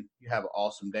 and you have an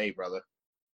awesome day, brother.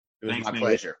 It was my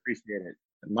pleasure. Appreciate it.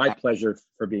 My pleasure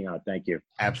for being on. Thank you.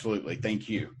 Absolutely. Thank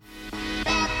you.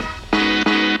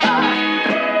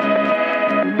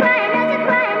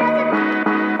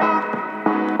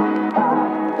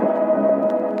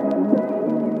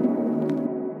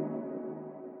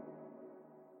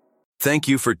 Thank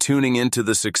you for tuning into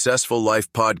the Successful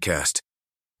Life podcast.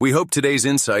 We hope today's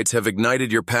insights have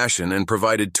ignited your passion and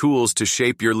provided tools to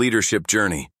shape your leadership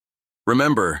journey.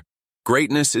 Remember,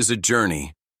 greatness is a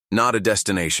journey, not a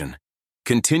destination.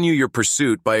 Continue your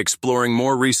pursuit by exploring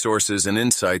more resources and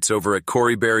insights over at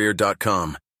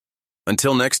CoreyBarrier.com.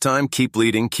 Until next time, keep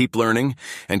leading, keep learning,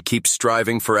 and keep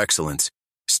striving for excellence.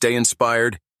 Stay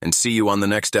inspired, and see you on the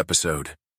next episode.